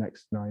the sort of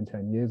next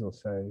 9-10 years or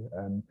so.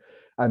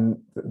 And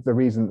the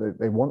reason that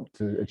they want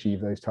to achieve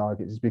those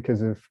targets is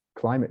because of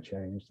climate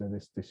change. So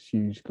this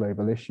huge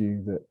global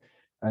issue that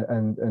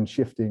and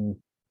shifting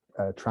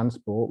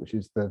transport, which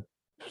is the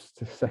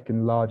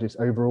second largest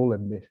overall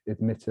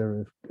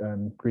emitter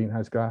of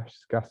greenhouse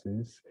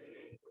gases,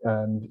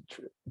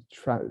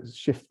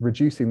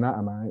 reducing that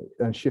amount,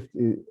 and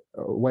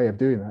a way of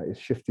doing that is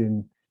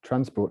shifting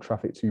transport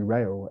traffic to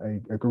rail,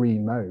 a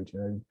green mode.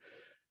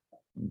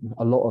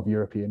 A lot of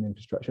European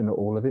infrastructure, not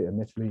all of it,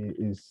 admittedly,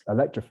 is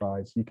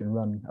electrified. So you can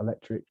run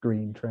electric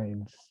green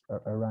trains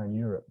around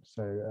Europe.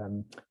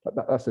 So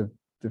that's a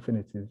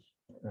definitive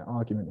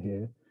argument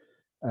here.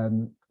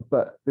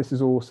 But this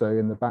is also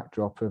in the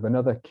backdrop of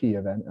another key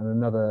event and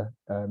another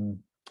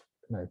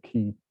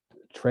key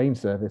train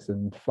service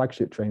and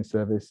flagship train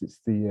service.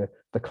 It's the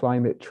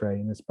climate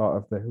train as part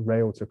of the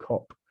Rail to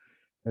COP.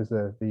 There's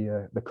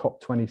the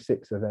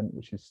COP26 event,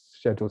 which is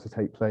scheduled to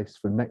take place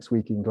for next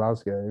week in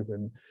Glasgow,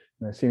 and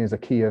seen as a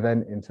key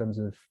event in terms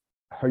of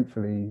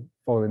hopefully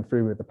following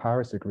through with the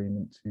Paris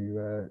Agreement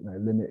to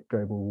limit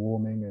global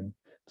warming and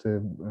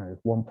to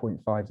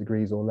 1.5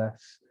 degrees or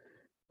less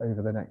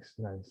over the next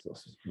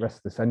rest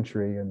of the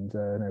century. And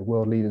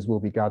world leaders will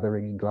be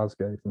gathering in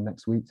Glasgow from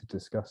next week to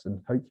discuss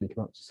and hopefully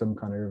come up to some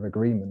kind of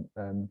agreement.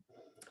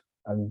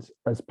 And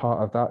as part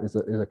of that is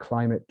a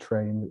climate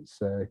train that's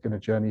going to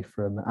journey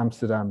from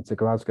Amsterdam to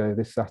Glasgow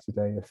this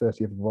Saturday, the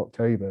 30th of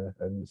October,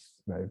 and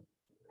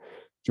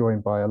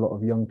joined by a lot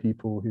of young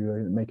people who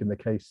are making the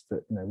case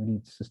that we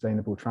need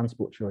sustainable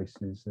transport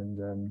choices.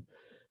 And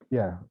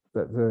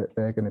that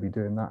they're going to be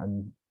doing that.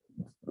 And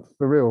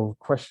the real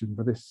question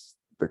for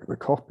the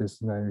COP is,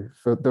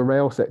 for the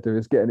rail sector,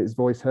 is getting its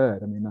voice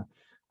heard. I mean,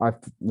 I've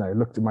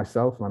looked at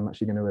myself, and I'm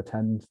actually going to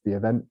attend the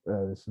event.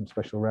 There's some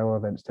special rail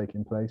events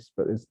taking place,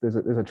 but there's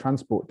a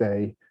transport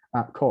day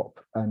at COP,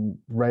 and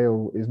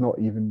rail is not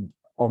even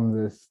on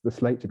the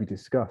slate to be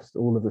discussed.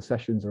 All of the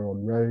sessions are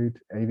on road,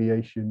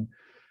 aviation,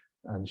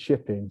 and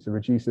shipping to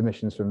reduce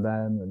emissions from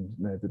them.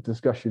 And the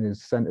discussion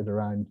is centered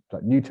around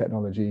like new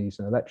technologies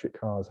and electric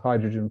cars,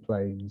 hydrogen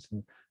planes,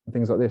 and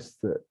things like this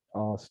that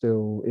are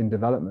still in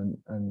development.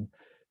 And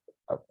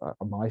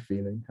my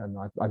feeling, and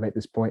I make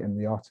this point in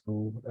the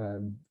article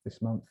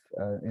this month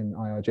in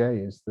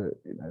IRJ, is that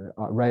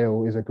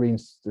rail is a green,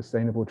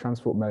 sustainable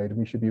transport mode, and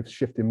we should be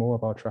shifting more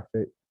of our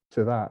traffic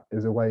to that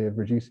as a way of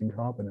reducing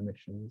carbon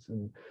emissions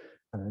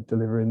and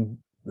delivering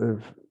the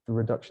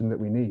reduction that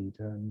we need.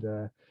 And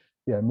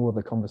more of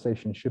the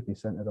conversation should be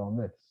centered on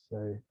this.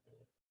 So,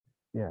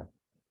 yeah.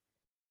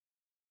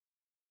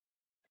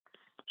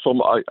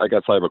 So I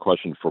guess I have a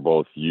question for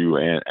both you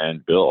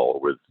and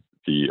Bill with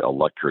the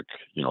electric,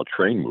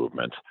 train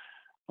movement.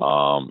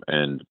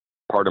 And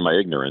pardon my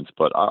ignorance,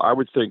 but I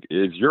would think,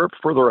 is Europe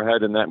further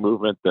ahead in that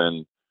movement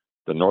than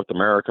North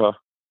America?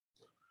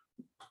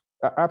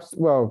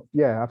 Well,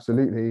 yeah,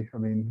 absolutely. I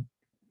mean,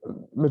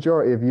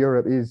 majority of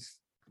Europe is,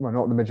 well,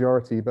 not the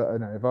majority, but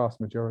a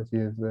vast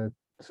majority of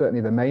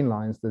certainly the main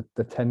lines, the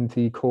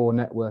 10T core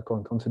network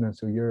on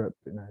continental Europe,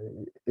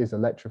 is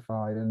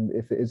electrified. And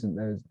if it isn't,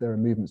 there are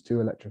movements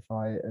to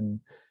electrify it. And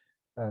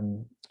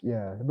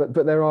Yeah, but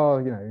there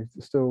are,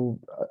 still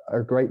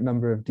a great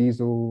number of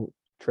diesel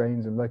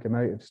trains and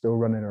locomotives still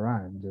running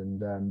around.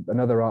 And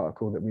another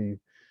article that we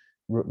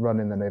run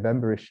in the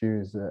November issue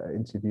is an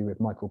interview with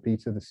Michael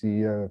Peter, the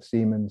CEO of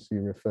Siemens,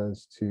 who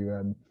refers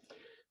to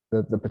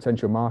the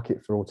potential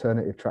market for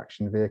alternative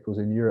traction vehicles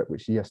in Europe,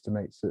 which he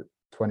estimates at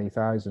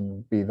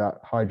 20,000, be that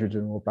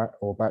hydrogen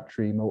or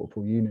battery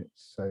multiple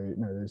units. So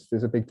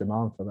there's a big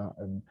demand for that,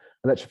 and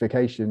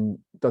electrification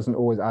doesn't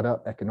always add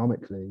up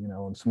economically,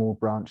 on small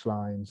branch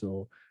lines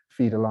or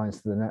feeder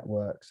lines to the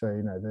network.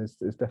 So there's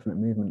definite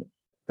movement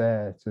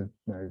there to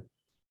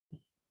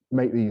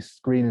make these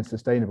green and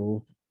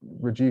sustainable,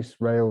 reduce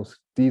rail's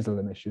diesel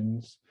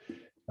emissions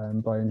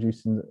by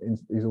inducing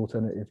these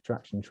alternative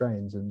traction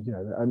trains. And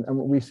and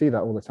we see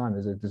that all the time.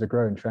 There's a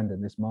growing trend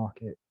in this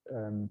market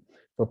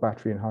for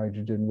battery and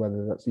hydrogen,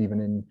 whether that's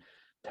even in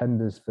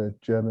tenders for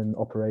German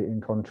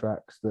operating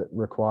contracts that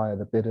require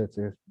the bidder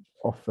to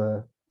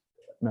offer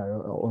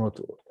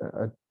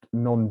a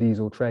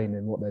non-diesel train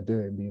in what they're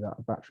doing, be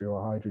that battery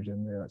or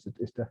hydrogen.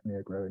 It's definitely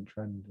a growing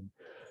trend,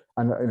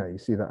 and you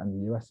see that in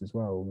the US as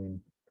well. I mean,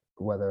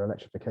 whether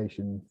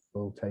electrification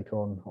will take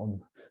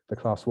on the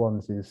class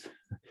ones is,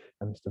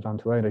 and Mr.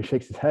 Vantuono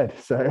shakes his head.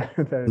 So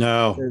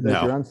no, there's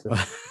your answer.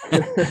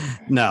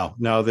 no,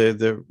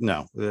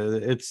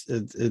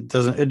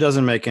 it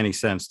doesn't make any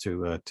sense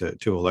to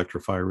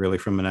electrify, really,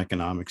 from an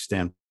economic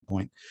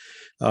standpoint.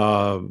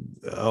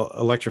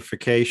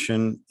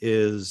 Electrification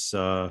is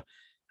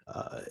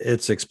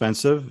it's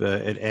expensive.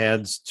 It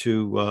adds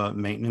to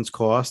maintenance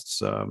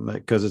costs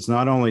because it's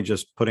not only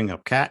just putting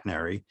up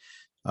catenary,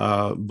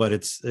 but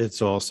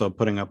it's also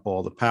putting up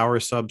all the power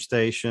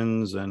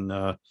substations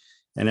and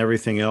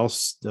everything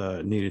else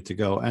needed to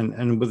go.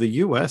 And with the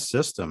U.S.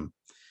 system,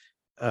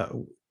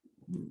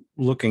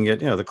 looking at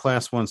the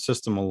Class 1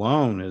 system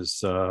alone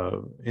is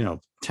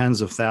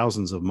tens of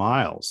thousands of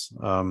miles.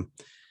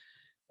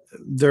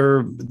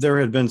 There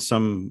had been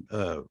some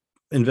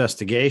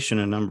investigation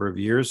a number of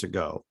years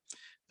ago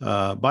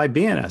by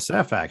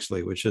BNSF,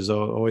 actually, which has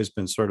always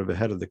been sort of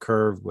ahead of the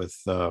curve with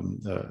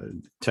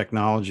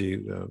technology,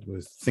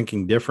 with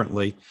thinking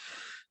differently.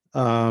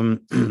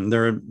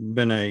 There had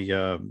been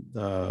a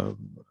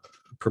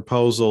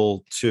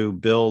proposal to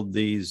build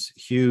these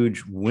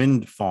huge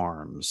wind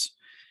farms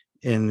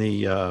in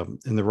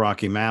the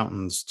Rocky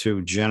Mountains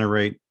to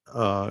generate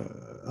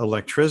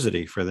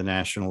electricity for the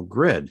national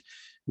grid,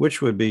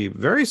 which would be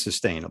very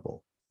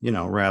sustainable,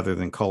 rather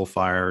than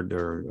coal-fired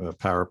or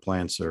power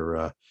plants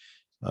or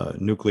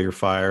nuclear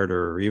fired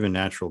or even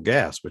natural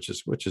gas,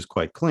 which is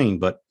quite clean.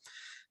 But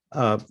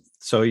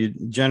so you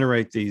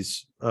generate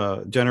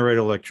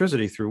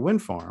electricity through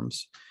wind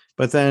farms,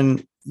 but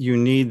then you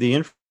need the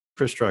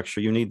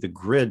infrastructure, you need the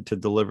grid to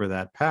deliver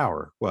that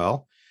power.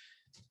 Well,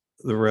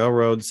 the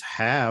railroads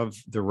have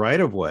the right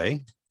of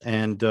way,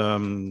 and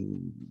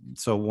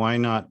so why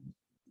not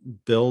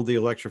build the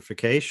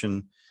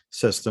electrification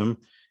system,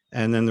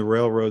 and then the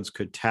railroads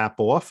could tap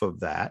off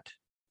of that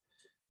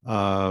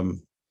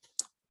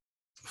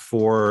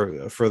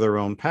for their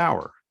own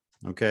power.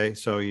 Okay,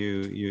 so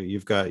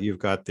you've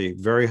got the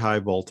very high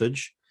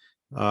voltage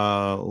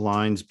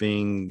lines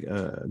being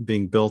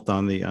built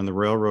on the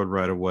railroad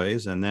right of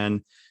ways, and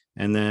then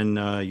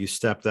you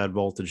step that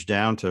voltage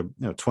down to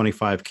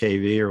 25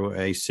 kV or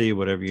AC,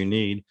 whatever you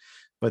need.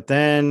 But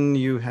then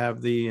you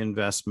have the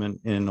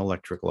investment in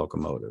electric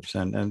locomotives,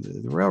 and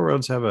the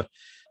railroads have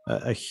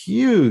a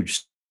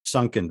huge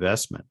sunk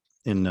investment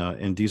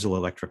in diesel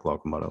electric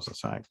locomotives.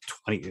 It's like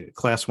 20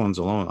 Class 1s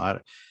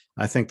alone.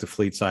 I think the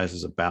fleet size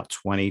is about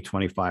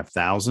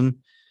 25,000.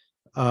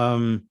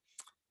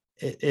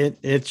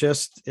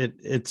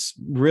 It's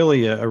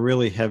really a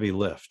really heavy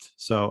lift.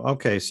 So,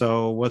 okay,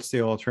 so what's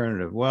the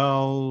alternative?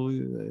 Well,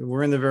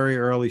 we're in the very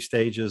early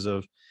stages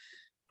of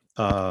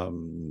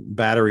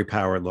battery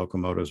powered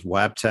locomotives.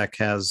 Wabtec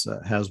has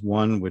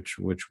one which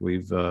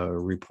we've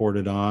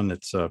reported on.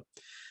 It's a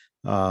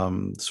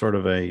sort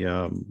of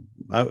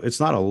it's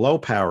not a low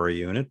power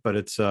unit, but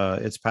it's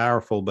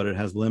powerful, but it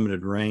has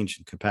limited range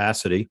and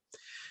capacity.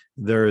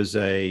 There's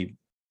the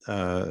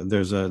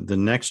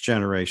next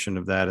generation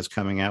of that is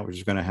coming out, which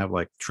is going to have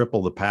like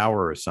triple the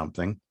power or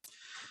something.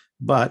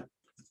 But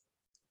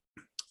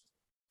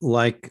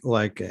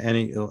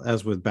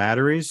as with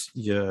batteries,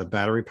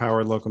 battery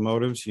powered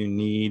locomotives, you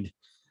need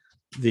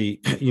the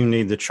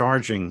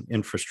charging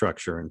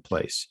infrastructure in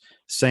place.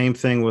 Same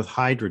thing with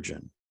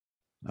hydrogen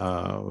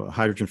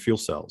fuel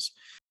cells.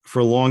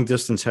 For long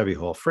distance heavy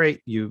haul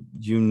freight, you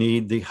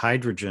need the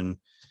hydrogen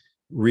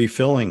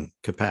refilling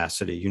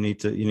capacity. You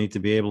need to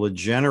be able to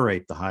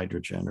generate the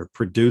hydrogen or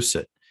produce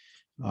it.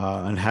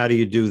 And how do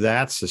you do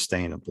that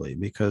sustainably?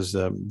 Because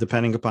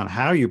depending upon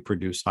how you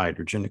produce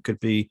hydrogen, it could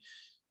be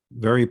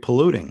very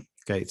polluting.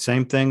 Okay,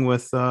 same thing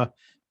with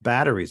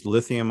batteries,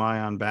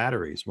 lithium-ion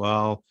batteries.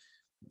 Well,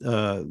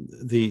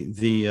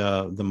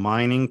 the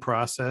mining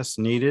process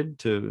needed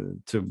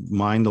to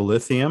mine the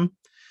lithium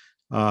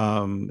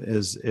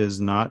is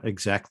not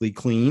exactly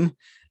clean,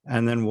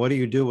 And then what do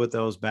you do with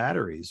those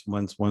batteries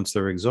once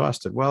they're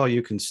exhausted? Well,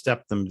 you can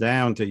step them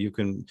down to you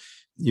can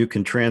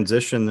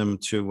transition them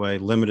to a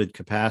limited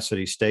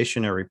capacity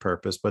stationary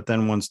purpose. But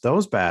then once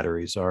those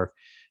batteries are,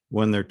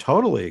 when they're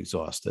totally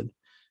exhausted,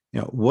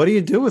 what do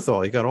you do with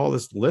all? You got all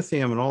this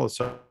lithium and all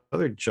this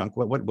other junk.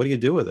 What do you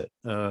do with it?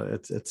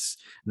 It's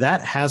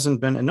that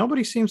hasn't been, and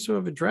nobody seems to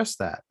have addressed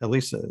that, at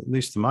least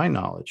to my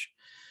knowledge.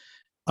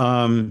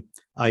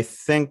 I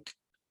think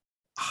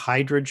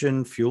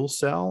hydrogen fuel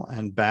cell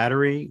and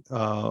battery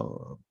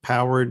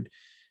powered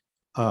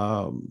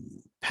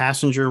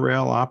passenger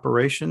rail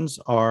operations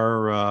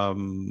are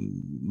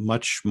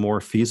much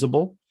more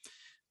feasible.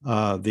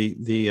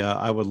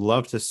 I would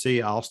love to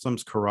see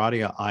Alstom's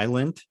Karadia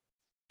Island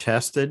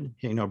tested,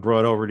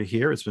 brought over to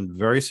here. It's been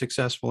very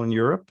successful in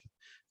Europe.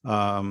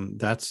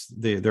 That's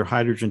their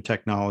hydrogen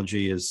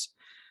technology is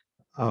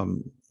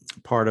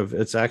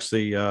it's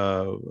actually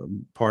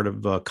part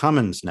of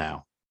Cummins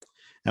now.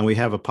 And we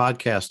have a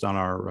podcast on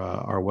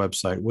our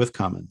website with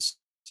Cummins.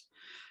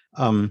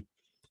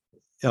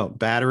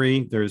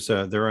 Battery.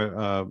 There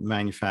are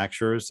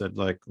manufacturers that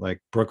like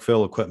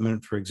Brookville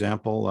Equipment, for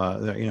example.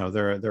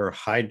 There are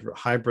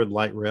hybrid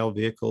light rail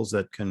vehicles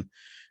that can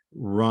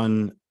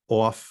run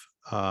off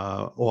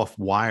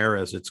wire,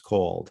 as it's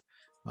called.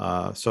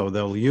 So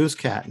they'll use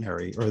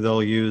catenary, or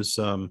they'll use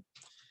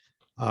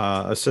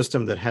a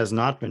system that has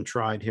not been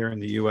tried here in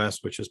the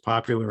U.S., which is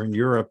popular in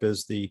Europe,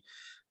 is the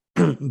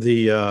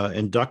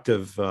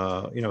inductive,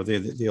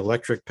 the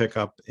electric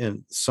pickup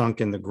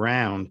sunk in the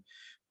ground,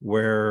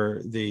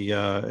 where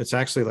it's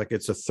actually like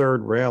it's a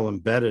third rail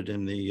embedded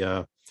in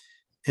the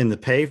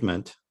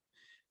pavement,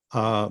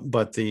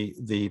 but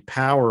the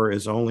power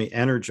is only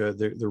energy.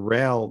 The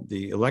rail,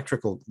 the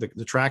electrical,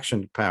 the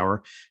traction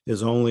power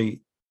is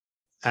only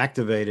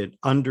activated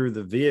under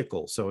the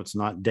vehicle, so it's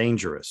not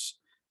dangerous.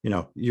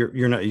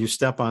 You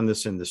step on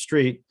this in the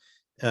street.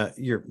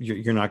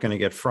 You're not going to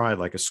get fried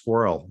like a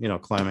squirrel,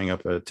 climbing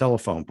up a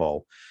telephone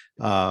pole.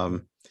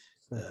 We'd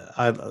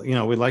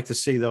like to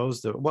see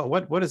those.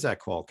 What is that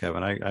called,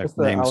 Kevin? It's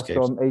the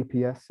Alstom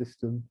APS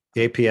system.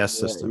 APS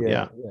system,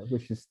 yeah.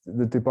 Which is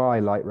the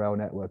Dubai light rail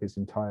network is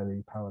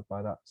entirely powered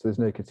by that. So there's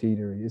no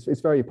catenary.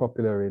 It's very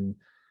popular in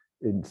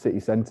city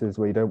centres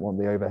where you don't want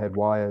the overhead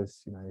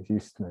wires.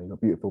 You've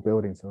got beautiful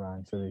buildings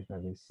around, so these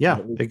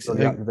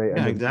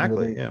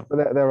exactly.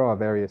 But there are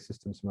various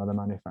systems from other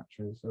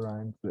manufacturers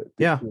around that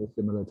do a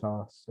similar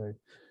task. So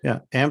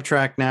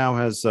Amtrak now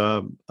has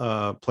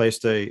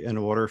placed an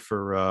order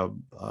for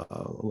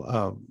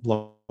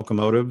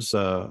locomotives,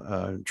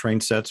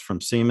 train sets from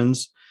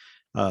Siemens.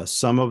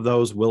 Some of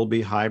those will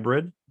be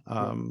hybrid.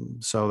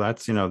 So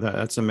that's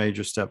a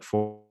major step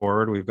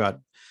forward. We've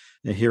got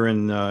here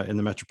in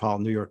the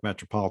New York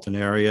metropolitan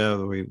area,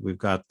 we've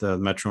got the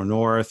Metro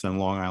North and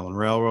Long Island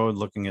Railroad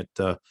looking at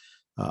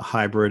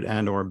hybrid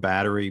and or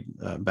battery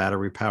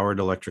powered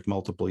electric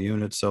multiple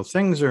units. So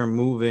things are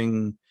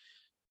moving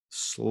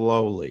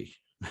slowly.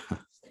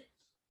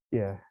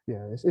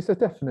 It's a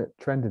definite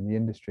trend in the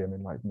industry. I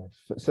mean,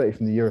 certainly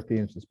from the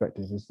European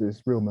perspective,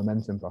 there's real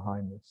momentum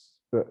behind this.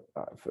 But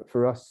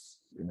for us,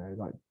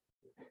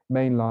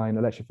 mainline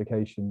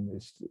electrification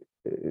is,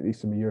 at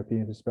least from a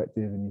European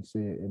perspective, and you see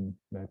it in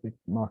big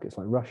markets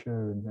like Russia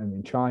and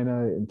in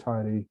China,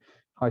 entirely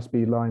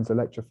high-speed lines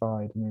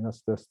electrified. I mean,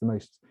 that's the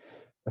most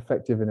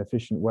effective and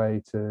efficient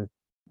way to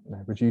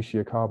reduce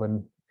your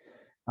carbon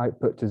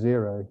output to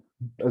zero,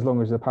 as long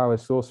as the power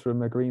is sourced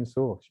from a green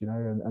source.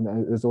 And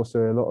there's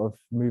also a lot of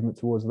movement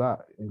towards that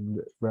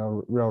in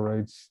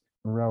railroads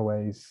and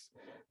railways,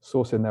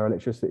 sourcing their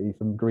electricity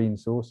from green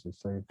sources,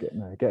 so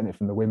getting it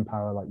from the wind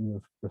power, like you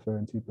were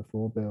referring to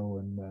before, Bill,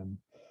 and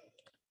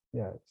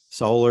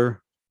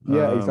solar.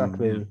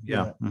 Exactly.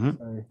 Mm-hmm.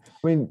 So,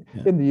 I mean,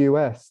 in the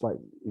US,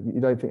 if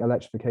you don't think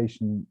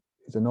electrification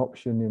is an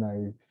option,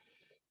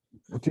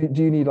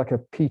 do you need like a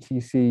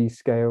PTC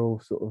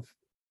scale sort of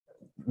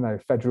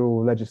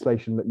federal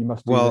legislation that you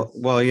must do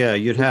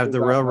you'd have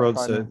the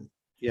railroads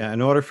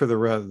in order for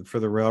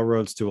the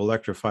railroads to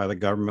electrify, the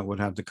government would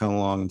have to come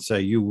along and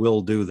say, you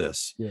will do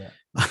this.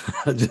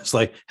 Just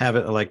like have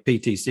it like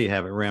PTC,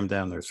 have it rammed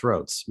down their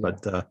throats.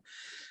 But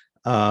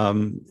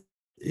and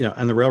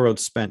the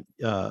railroads spent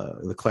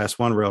the Class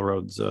 1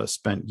 railroads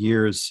spent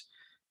years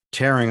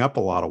tearing up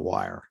a lot of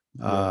wire.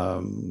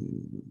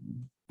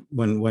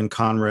 When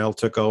Conrail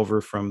took over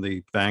from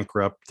the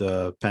bankrupt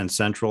Penn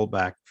Central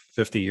back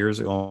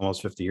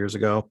almost 50 years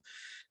ago,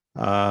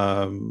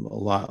 a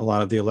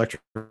lot of the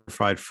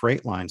electrified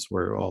freight lines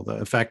were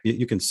in fact,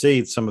 you can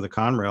see some of the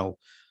Conrail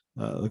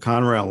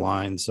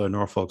lines,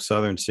 Norfolk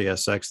Southern,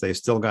 CSX, they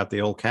still got the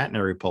old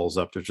catenary poles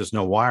up. There's just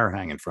no wire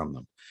hanging from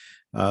them.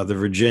 The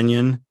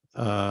Virginian,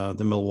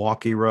 the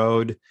Milwaukee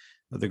Road,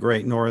 the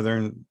Great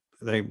Northern,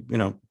 they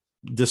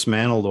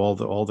dismantled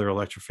all their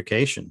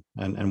electrification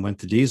and went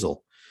to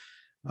diesel.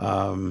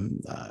 You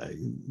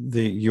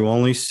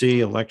only see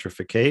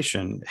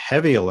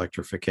heavy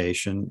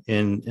electrification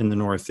in the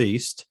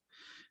Northeast.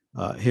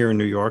 Here in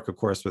New York, of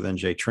course, with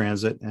NJ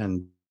Transit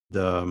and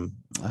the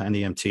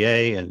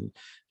MTA and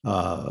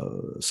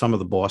some of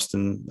the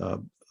Boston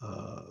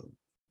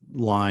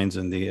lines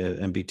in the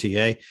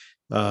MBTA.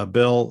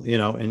 Bill,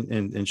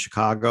 in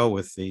Chicago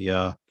with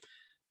the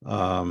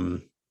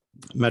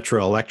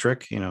Metro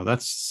Electric,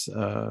 that's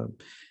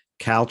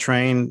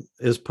Caltrain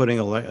is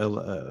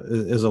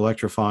is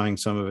electrifying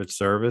some of its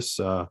service.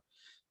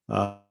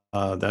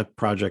 That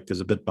project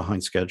is a bit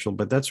behind schedule,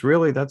 but that's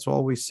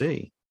all we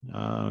see.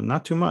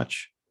 Not too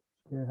much.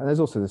 Yeah, and there's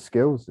also the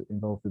skills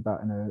involved with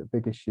that. And a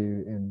big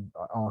issue in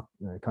our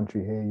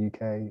country here,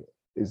 UK,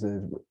 is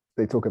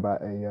they talk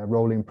about a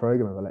rolling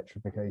program of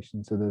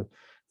electrification. So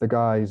the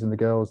guys and the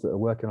girls that are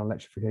working on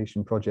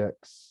electrification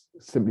projects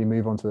simply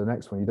move on to the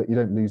next one. You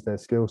don't lose their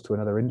skills to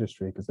another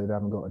industry because they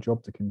haven't got a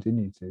job to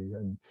continue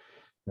to.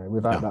 And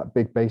without that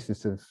big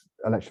basis of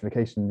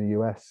electrification in the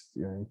US,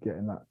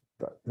 getting the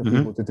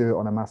people to do it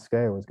on a mass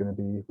scale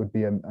would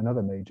be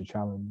another major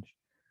challenge.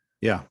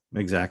 Yeah,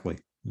 exactly.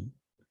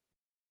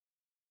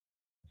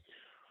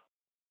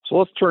 So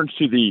let's turn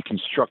to the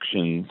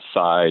construction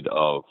side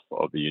of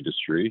the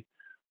industry.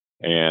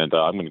 And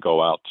I'm going to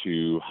go out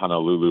to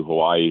Honolulu,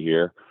 Hawaii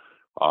here.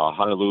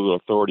 Honolulu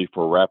Authority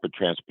for Rapid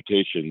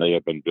Transportation, they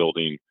have been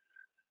building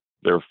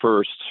their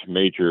first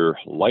major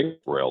light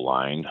rail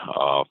line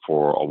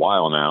for a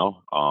while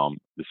now.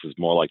 This is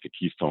more like the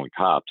Keystone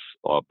Cops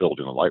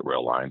building a light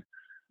rail line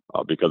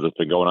because it's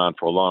been going on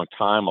for a long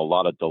time, a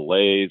lot of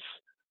delays,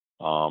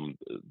 a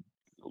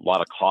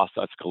lot of cost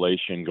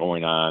escalation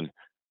going on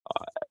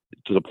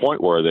to the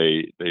point where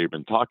they've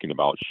been talking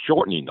about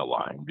shortening the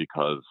line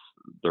because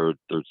there's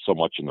so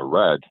much in the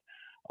red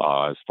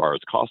as far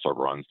as cost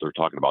overruns. They're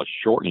talking about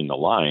shortening the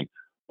line.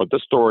 But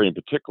this story in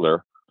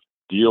particular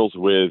deals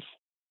with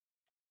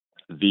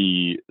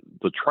the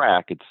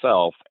track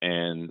itself,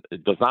 and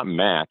it does not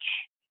match.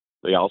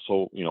 They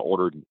also,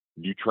 ordered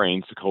new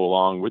trains to go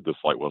along with this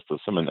light rail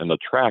system, and the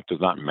track does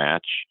not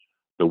match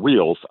the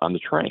wheels on the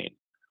train.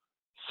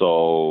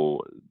 So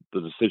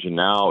the decision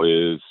now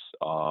is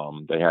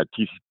they had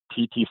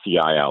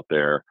TTCI out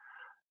there,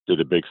 did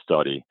a big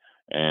study,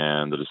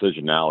 and the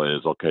decision now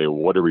is, okay,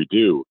 what do we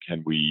do?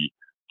 Can we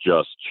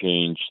just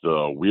change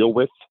the wheel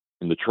width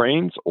in the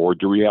trains, or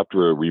do we have to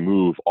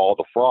remove all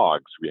the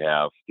frogs we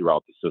have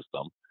throughout the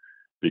system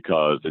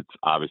because it's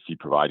obviously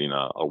providing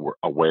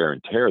a wear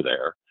and tear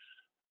there?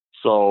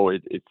 So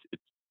it's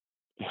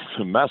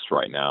a mess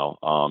right now.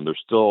 They're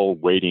still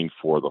waiting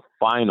for the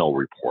final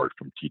report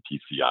from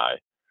TTCI.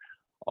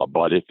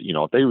 But if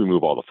they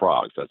remove all the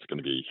frogs, that's going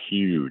to be a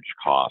huge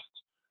cost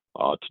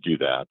to do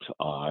that.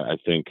 I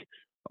think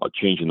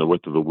changing the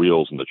width of the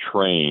wheels in the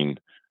train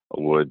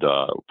would,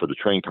 for the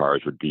train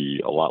cars, would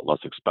be a lot less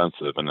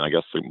expensive. And I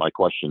guess my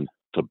question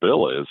to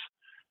Bill is,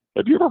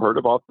 have you ever heard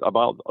about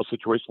a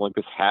situation like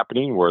this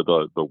happening where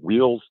the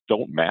wheels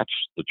don't match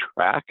the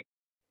track?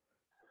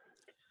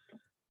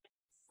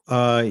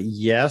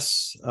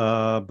 Yes,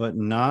 but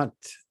not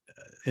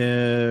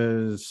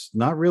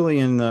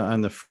really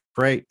on the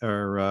freight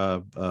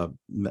or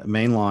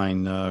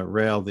mainline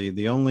rail.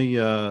 The only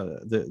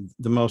the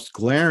most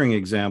glaring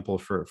example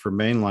for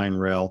mainline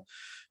rail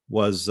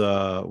was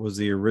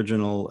the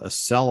original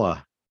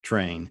Acela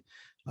train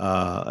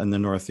in the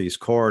Northeast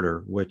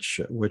Corridor, which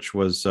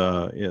was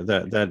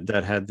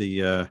that had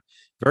the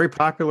very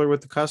popular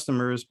with the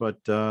customers, but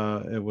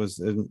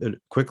it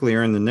quickly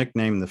earned the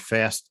nickname the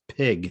Fast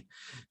Pig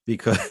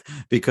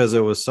because it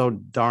was so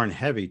darn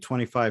heavy,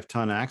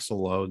 25-ton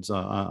axle loads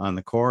on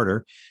the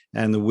corridor,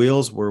 and the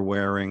wheels were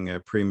wearing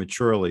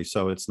prematurely.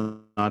 So it's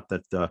not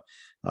that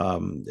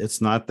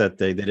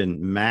they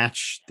didn't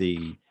match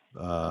the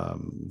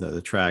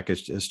track.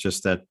 It's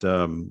just that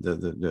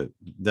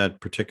that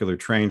particular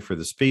train for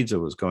the speeds it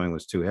was going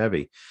was too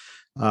heavy.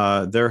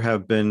 There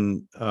have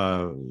been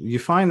you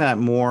find that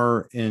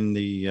more in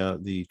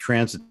the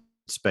transit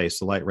space,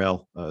 the light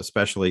rail,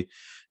 especially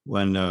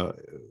when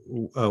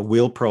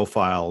wheel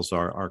profiles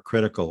are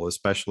critical,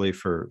 especially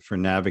for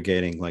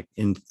navigating like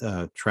in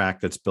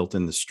track that's built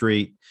in the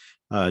street,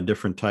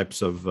 different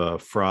types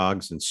of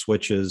frogs and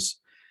switches.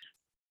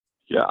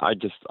 Yeah, I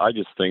just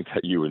think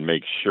that you would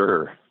make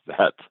sure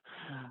that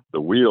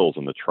the wheels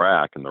and the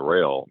track and the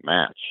rail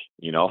match,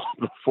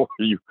 before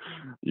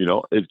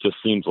it just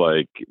seems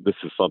like this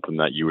is something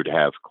that you would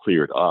have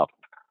cleared up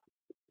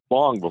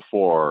long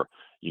before,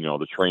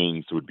 the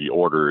trains would be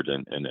ordered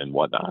and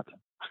whatnot.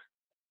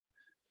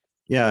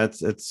 Yeah,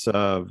 it's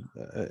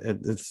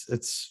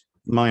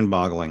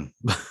mind-boggling.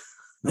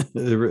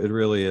 It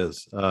really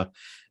is.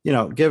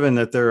 Given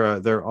that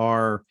there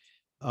are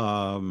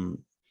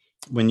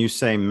when you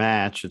say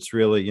match, it's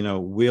really,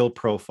 wheel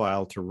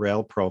profile to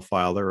rail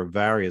profile. There are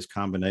various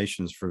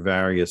combinations for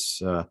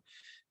various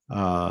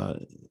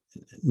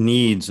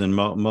needs, and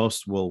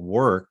most will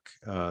work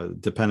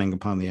depending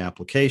upon the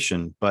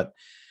application. But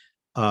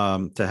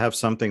to have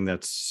something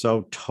that's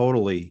so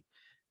totally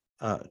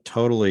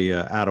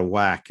out of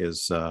whack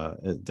is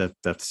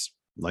that's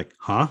like,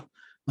 huh?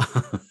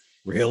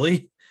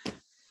 Really?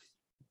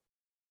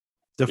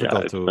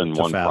 Difficult to been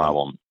one fathom.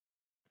 Problem.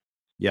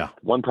 Yeah.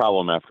 One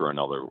problem after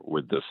another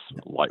with this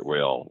light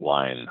rail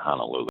line in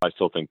Honolulu. I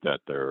still think that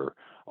they're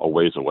a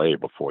ways away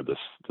before this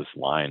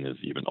line is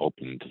even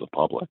open to the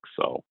public.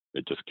 So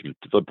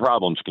the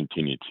problems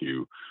continue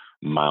to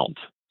mount.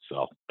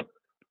 So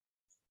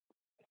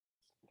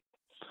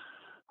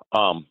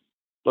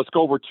let's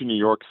go over to New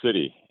York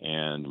City,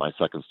 and my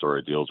second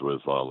story deals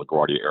with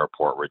LaGuardia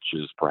Airport, which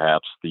is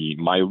perhaps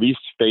my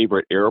least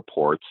favorite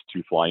airport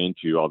to fly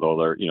into. Although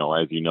they're,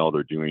 as you know,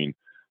 they're doing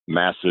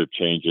massive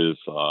changes.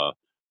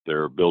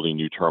 They're building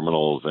new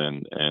terminals,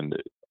 and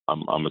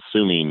I'm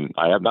assuming,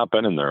 I have not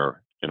been in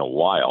there in a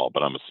while,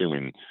 but I'm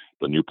assuming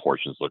the new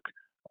portions look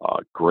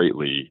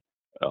greatly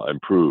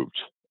improved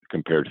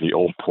compared to the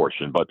old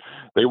portion. But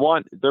they're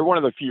one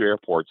of the few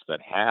airports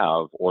that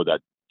have, or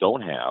that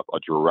don't have, a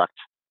direct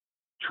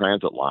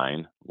transit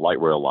line, light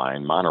rail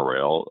line,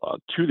 monorail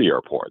to the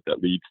airport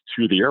that leads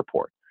to the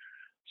airport.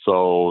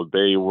 So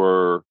they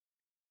were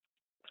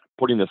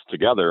putting this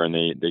together, and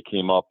they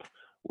came up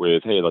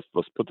with, hey, let's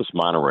put this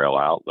monorail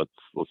out.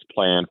 Let's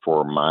plan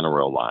for a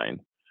monorail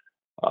line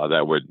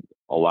that would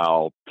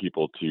allow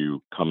people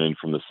to come in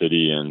from the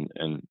city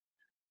and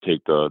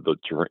take the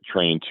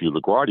train to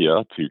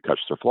LaGuardia to catch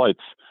their flights.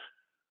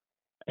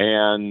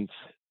 And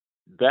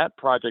that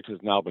project has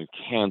now been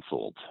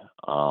canceled.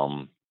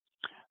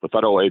 The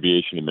Federal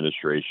Aviation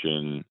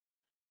Administration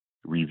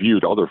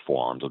reviewed other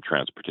forms of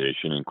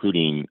transportation,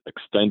 including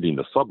extending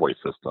the subway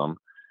system,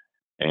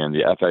 and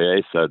the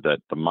FAA said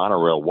that the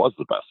monorail was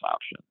the best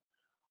option.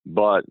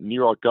 But New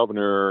York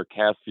Governor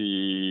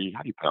Kathy,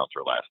 how do you pronounce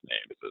her last name?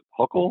 Is it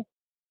Hochul?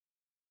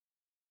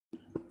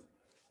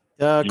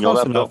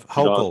 Close enough.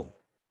 Hochul.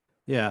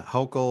 Yeah,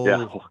 Hochul.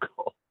 Yeah,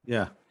 Hochul.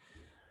 Yeah.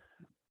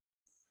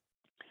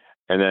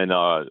 And then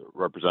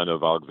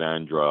Representative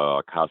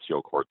Alexandra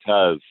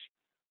Ocasio-Cortez,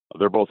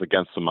 they're both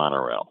against the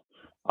monorail.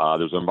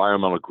 There's an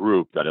environmental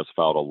group that has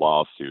filed a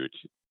lawsuit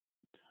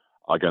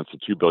against a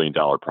 $2 billion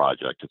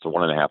project. It's a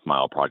 1.5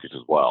 mile project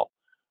as well.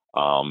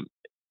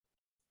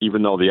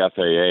 Even though the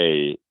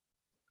FAA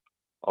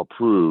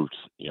approved,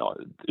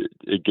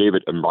 it gave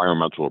it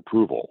environmental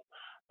approval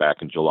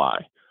back in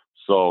July.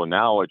 So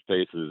now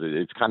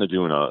it's kind of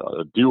doing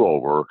a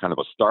do-over, kind of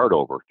a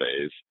start-over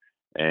phase.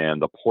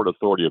 And the Port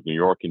Authority of New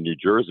York and New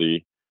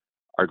Jersey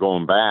are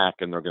going back,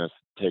 and they're going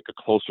to take a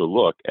closer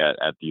look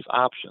at these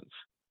options.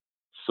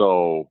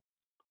 So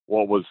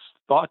what was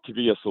thought to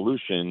be a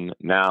solution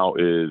now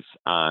is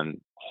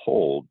on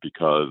hold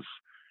because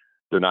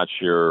they're not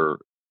sure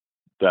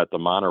that the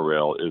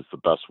monorail is the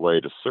best way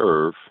to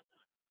serve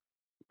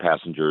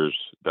passengers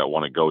that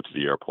want to go to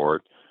the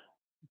airport.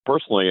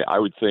 Personally, I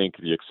would think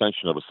the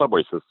extension of a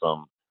subway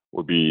system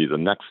would be the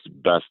next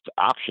best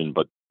option,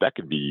 but that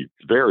could be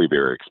very,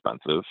 very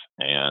expensive.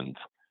 And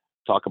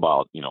talk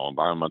about,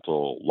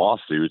 environmental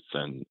lawsuits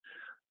and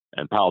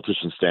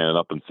politicians standing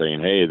up and saying,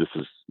 "Hey, this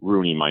is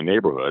ruining my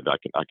neighborhood."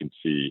 I can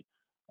see,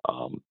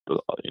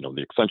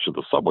 the extension of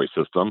the subway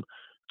system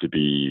to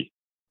be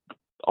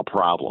a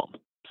problem.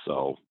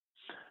 So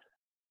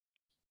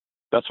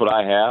that's what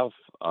I have.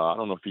 I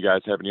don't know if you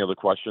guys have any other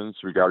questions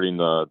regarding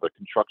the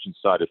construction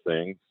side of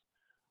things,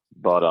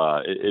 but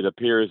it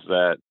appears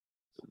that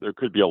there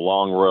could be a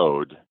long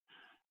road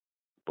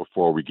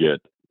before we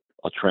get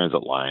a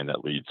transit line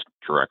that leads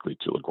directly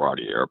to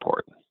LaGuardia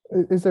Airport.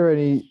 Is there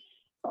any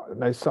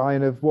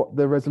sign of what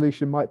the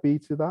resolution might be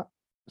to that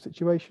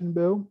situation,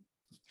 Bill?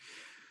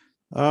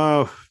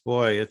 Oh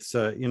boy, it's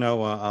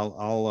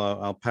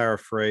I'll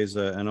paraphrase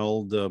an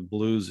old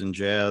blues and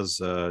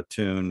jazz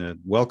tune.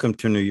 Welcome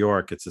to New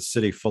York. It's a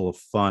city full of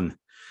fun.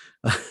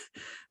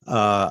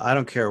 I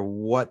don't care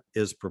what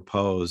is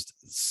proposed.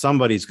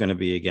 Somebody's going to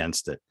be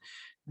against it.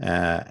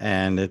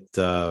 And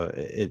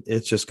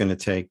it's just going to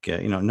take,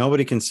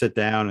 nobody can sit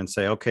down and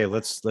say, okay,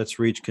 let's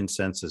reach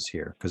consensus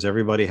here, because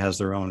everybody has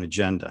their own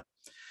agenda.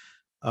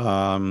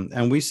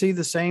 And we see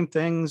the same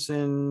things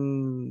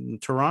in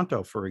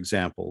Toronto, for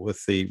example,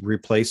 with the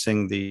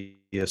replacing the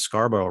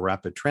Scarborough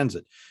Rapid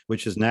Transit,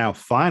 which is now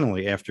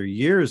finally, after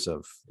years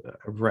of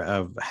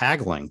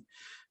haggling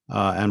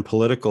and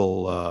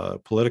political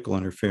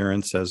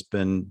interference, has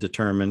been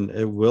determined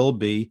it will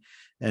be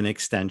an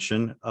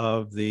extension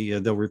of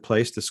they'll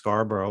replace the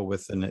Scarborough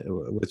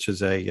which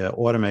is a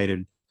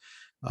automated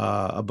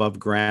above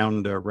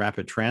ground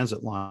rapid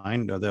transit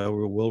line. They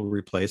will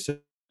replace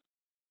it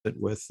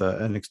with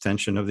an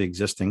extension of the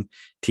existing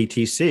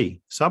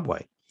TTC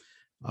subway,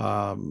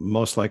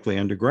 most likely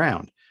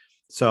underground.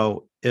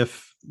 So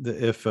if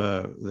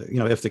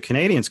the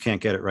Canadians can't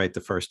get it right the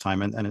first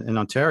time, and in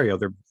Ontario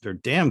they're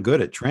damn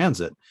good at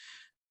transit.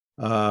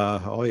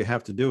 All you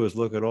have to do is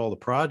look at all the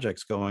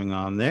projects going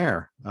on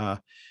there. Do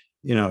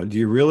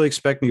you really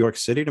expect New York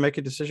City to make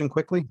a decision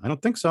quickly? I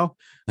don't think so.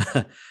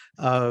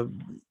 I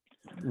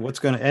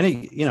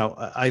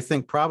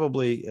think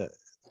probably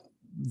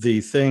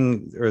the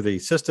thing or the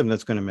system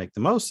that's going to make the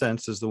most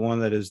sense is the one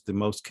that is the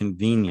most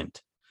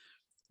convenient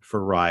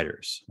for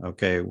riders,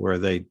 okay, where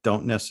they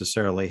don't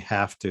necessarily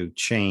have to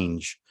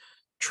change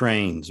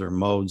trains or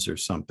modes or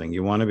something.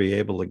 You want to be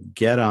able to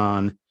get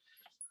on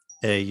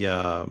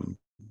a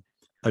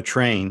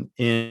train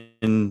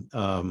in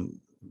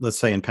let's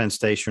say in Penn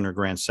Station or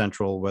Grand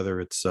Central, whether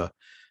it's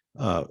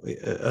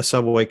a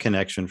subway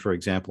connection, for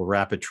example,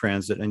 rapid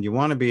transit, and you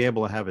want to be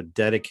able to have a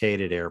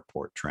dedicated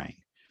airport train.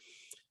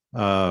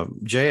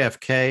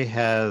 JFK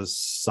has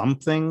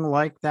something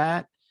like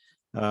that.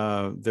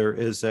 There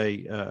is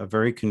a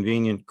very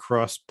convenient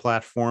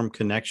cross-platform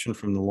connection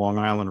from the Long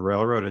Island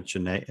Railroad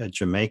at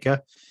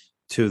Jamaica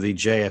to the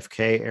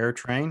JFK air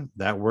train.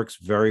 That works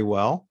very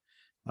well.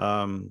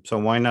 So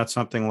why not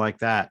something like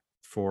that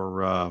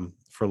for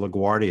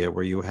LaGuardia,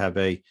 where you have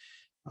a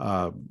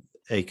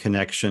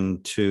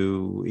connection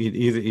to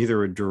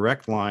either a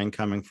direct line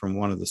coming from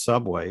one of the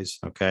subways,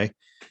 okay,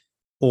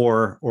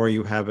 or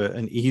you have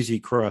an easy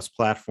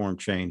cross-platform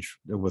change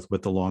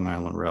with the Long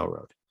Island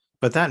Railroad.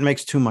 But that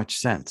makes too much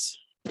sense.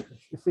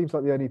 It seems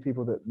like the only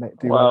people that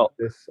do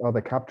this are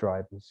the cab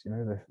drivers. You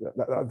know,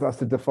 that's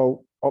the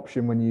default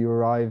option when you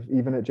arrive,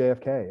 even at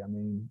JFK. I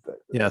mean,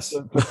 yes,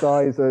 the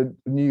size of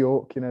New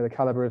York, you know, the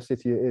caliber of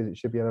city it is, it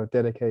should be a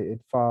dedicated,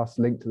 fast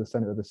link to the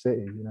center of the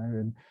city. You know,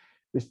 and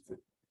this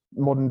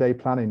modern day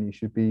planning, you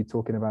should be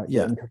talking about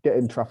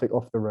getting traffic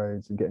off the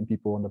roads and getting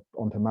people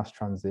onto mass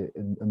transit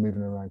and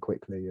moving around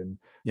quickly. And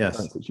the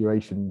current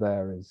situation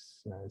there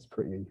is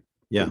pretty.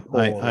 Yeah,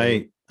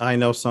 I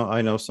know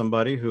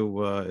somebody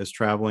who is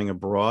traveling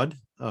abroad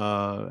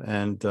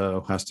and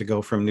has to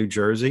go from New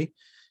Jersey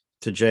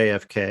to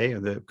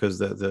JFK because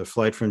the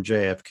flight from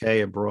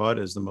JFK abroad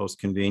is the most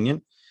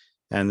convenient.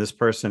 And this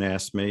person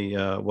asked me,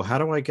 well, how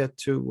do I get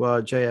to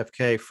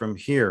JFK from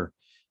here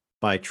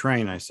by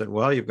train? I said,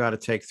 well, you've got to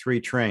take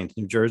 3 trains: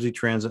 New Jersey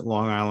Transit,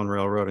 Long Island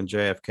Railroad, and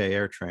JFK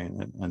Air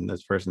Train. And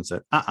this person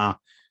said,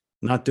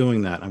 not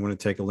doing that. I'm going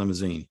to take a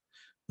limousine.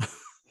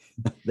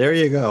 There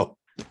you go.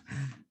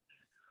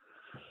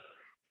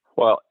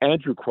 Well,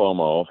 Andrew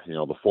Cuomo,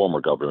 the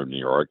former governor of New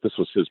York, this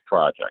was his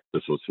project.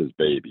 This was his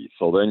baby.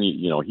 So then,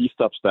 he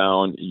steps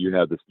down. You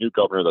have this new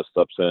governor that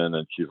steps in,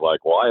 and she's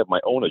like, well, I have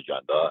my own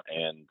agenda,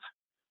 and,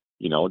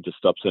 just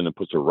steps in and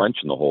puts a wrench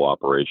in the whole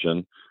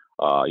operation.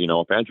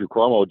 If Andrew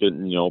Cuomo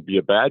didn't, be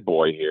a bad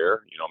boy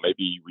here,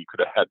 maybe we could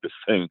have had this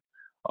thing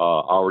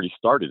already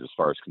started as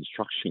far as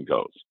construction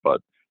goes.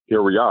 But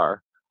here we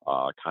are,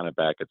 kind of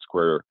back at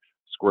square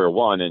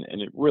one. And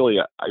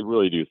I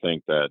really do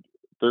think that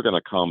they're going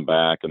to come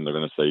back and they're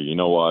going to say, you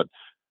know what,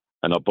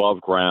 an above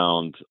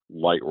ground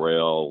light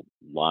rail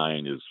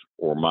line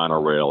or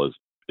monorail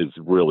is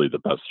really the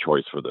best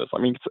choice for this. I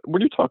mean,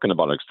 when you're talking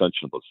about an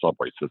extension of the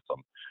subway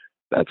system,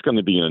 that's going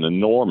to be an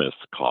enormous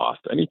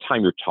cost.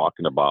 Anytime you're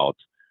talking about,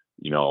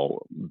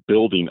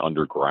 building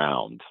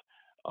underground,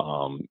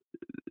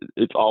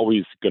 it's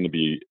always going to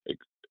be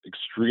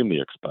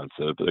extremely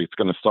expensive. It's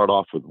going to start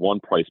off with one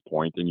price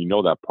point, and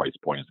that price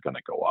point is going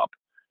to go up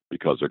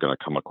because they're going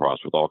to come across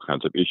with all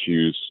kinds of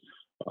issues.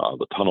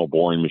 The tunnel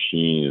boring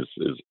machine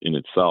is in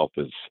itself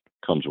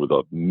comes with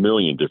a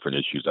million different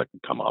issues that can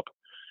come up.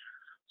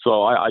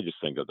 So I just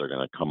think that they're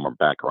going to come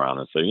back around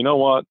and say, you know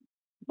what,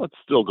 let's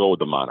still go with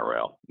the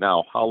monorail.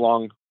 Now,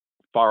 how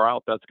far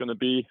out that's going to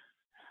be,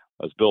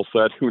 as Bill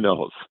said, who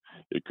knows?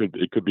 It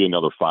could be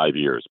another 5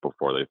 years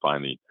before they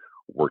finally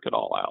work it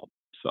all out.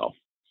 So.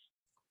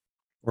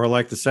 Or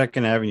like the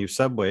Second Avenue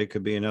subway, it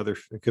could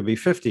be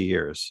 50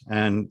 years.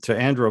 And to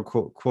Andrew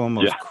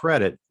Cuomo's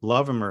credit,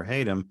 love him or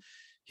hate him,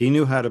 he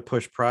knew how to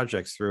push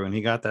projects through, and he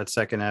got that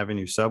Second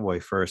Avenue subway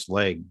first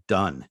leg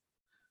done.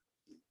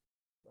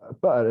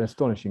 But at an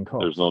astonishing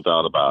cost. There's no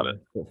doubt about it.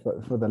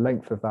 For the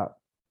length of that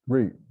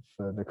route,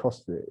 for the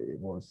cost it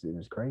was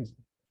crazy.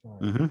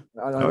 Mm-hmm.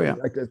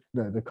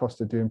 The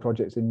cost of doing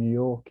projects in New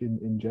York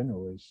in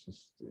general is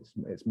just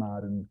it's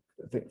mad, and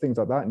things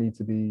like that need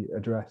to be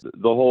addressed.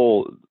 The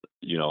whole,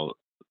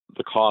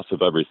 the cost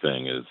of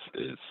everything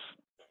is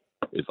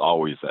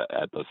always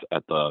at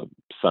the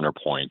center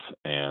point,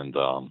 and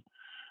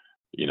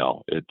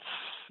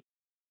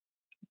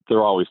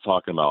they're always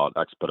talking about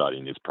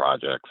expediting these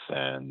projects,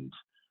 and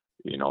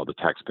the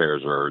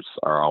taxpayers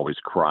are always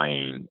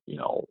crying,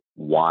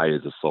 why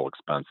is it so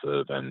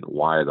expensive and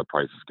why are the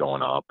prices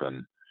going up?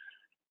 And,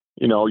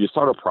 you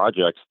start a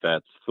project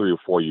that's 3 or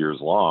 4 years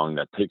long,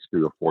 that takes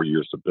 3 or 4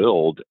 years to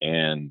build,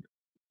 and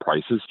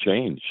prices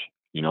change,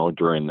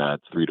 during that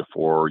 3 to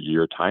 4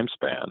 year time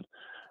span.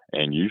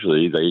 And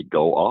usually they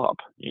go up,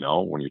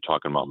 when you're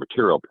talking about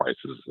material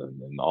prices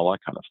and all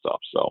that kind of stuff.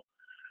 So,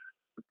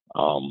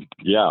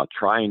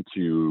 trying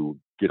to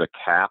get a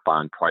cap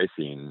on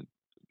pricing,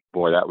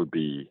 boy, that would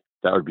be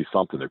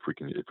something if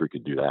we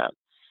could do that.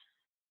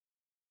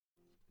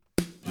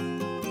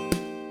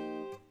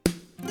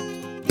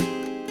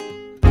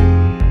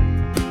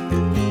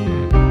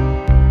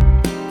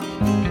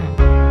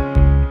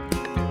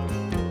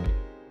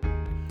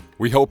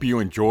 We hope you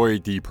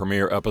enjoyed the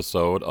premiere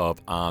episode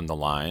of On the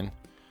Line.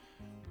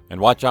 And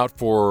watch out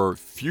for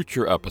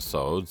future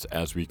episodes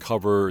as we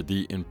cover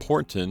the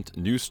important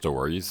news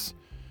stories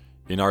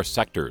in our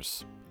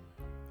sectors.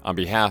 On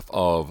behalf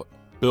of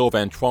Bill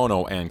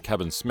Vantuono and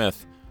Kevin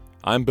Smith,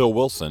 I'm Bill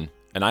Wilson,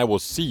 and I will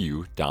see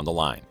you down the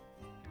line.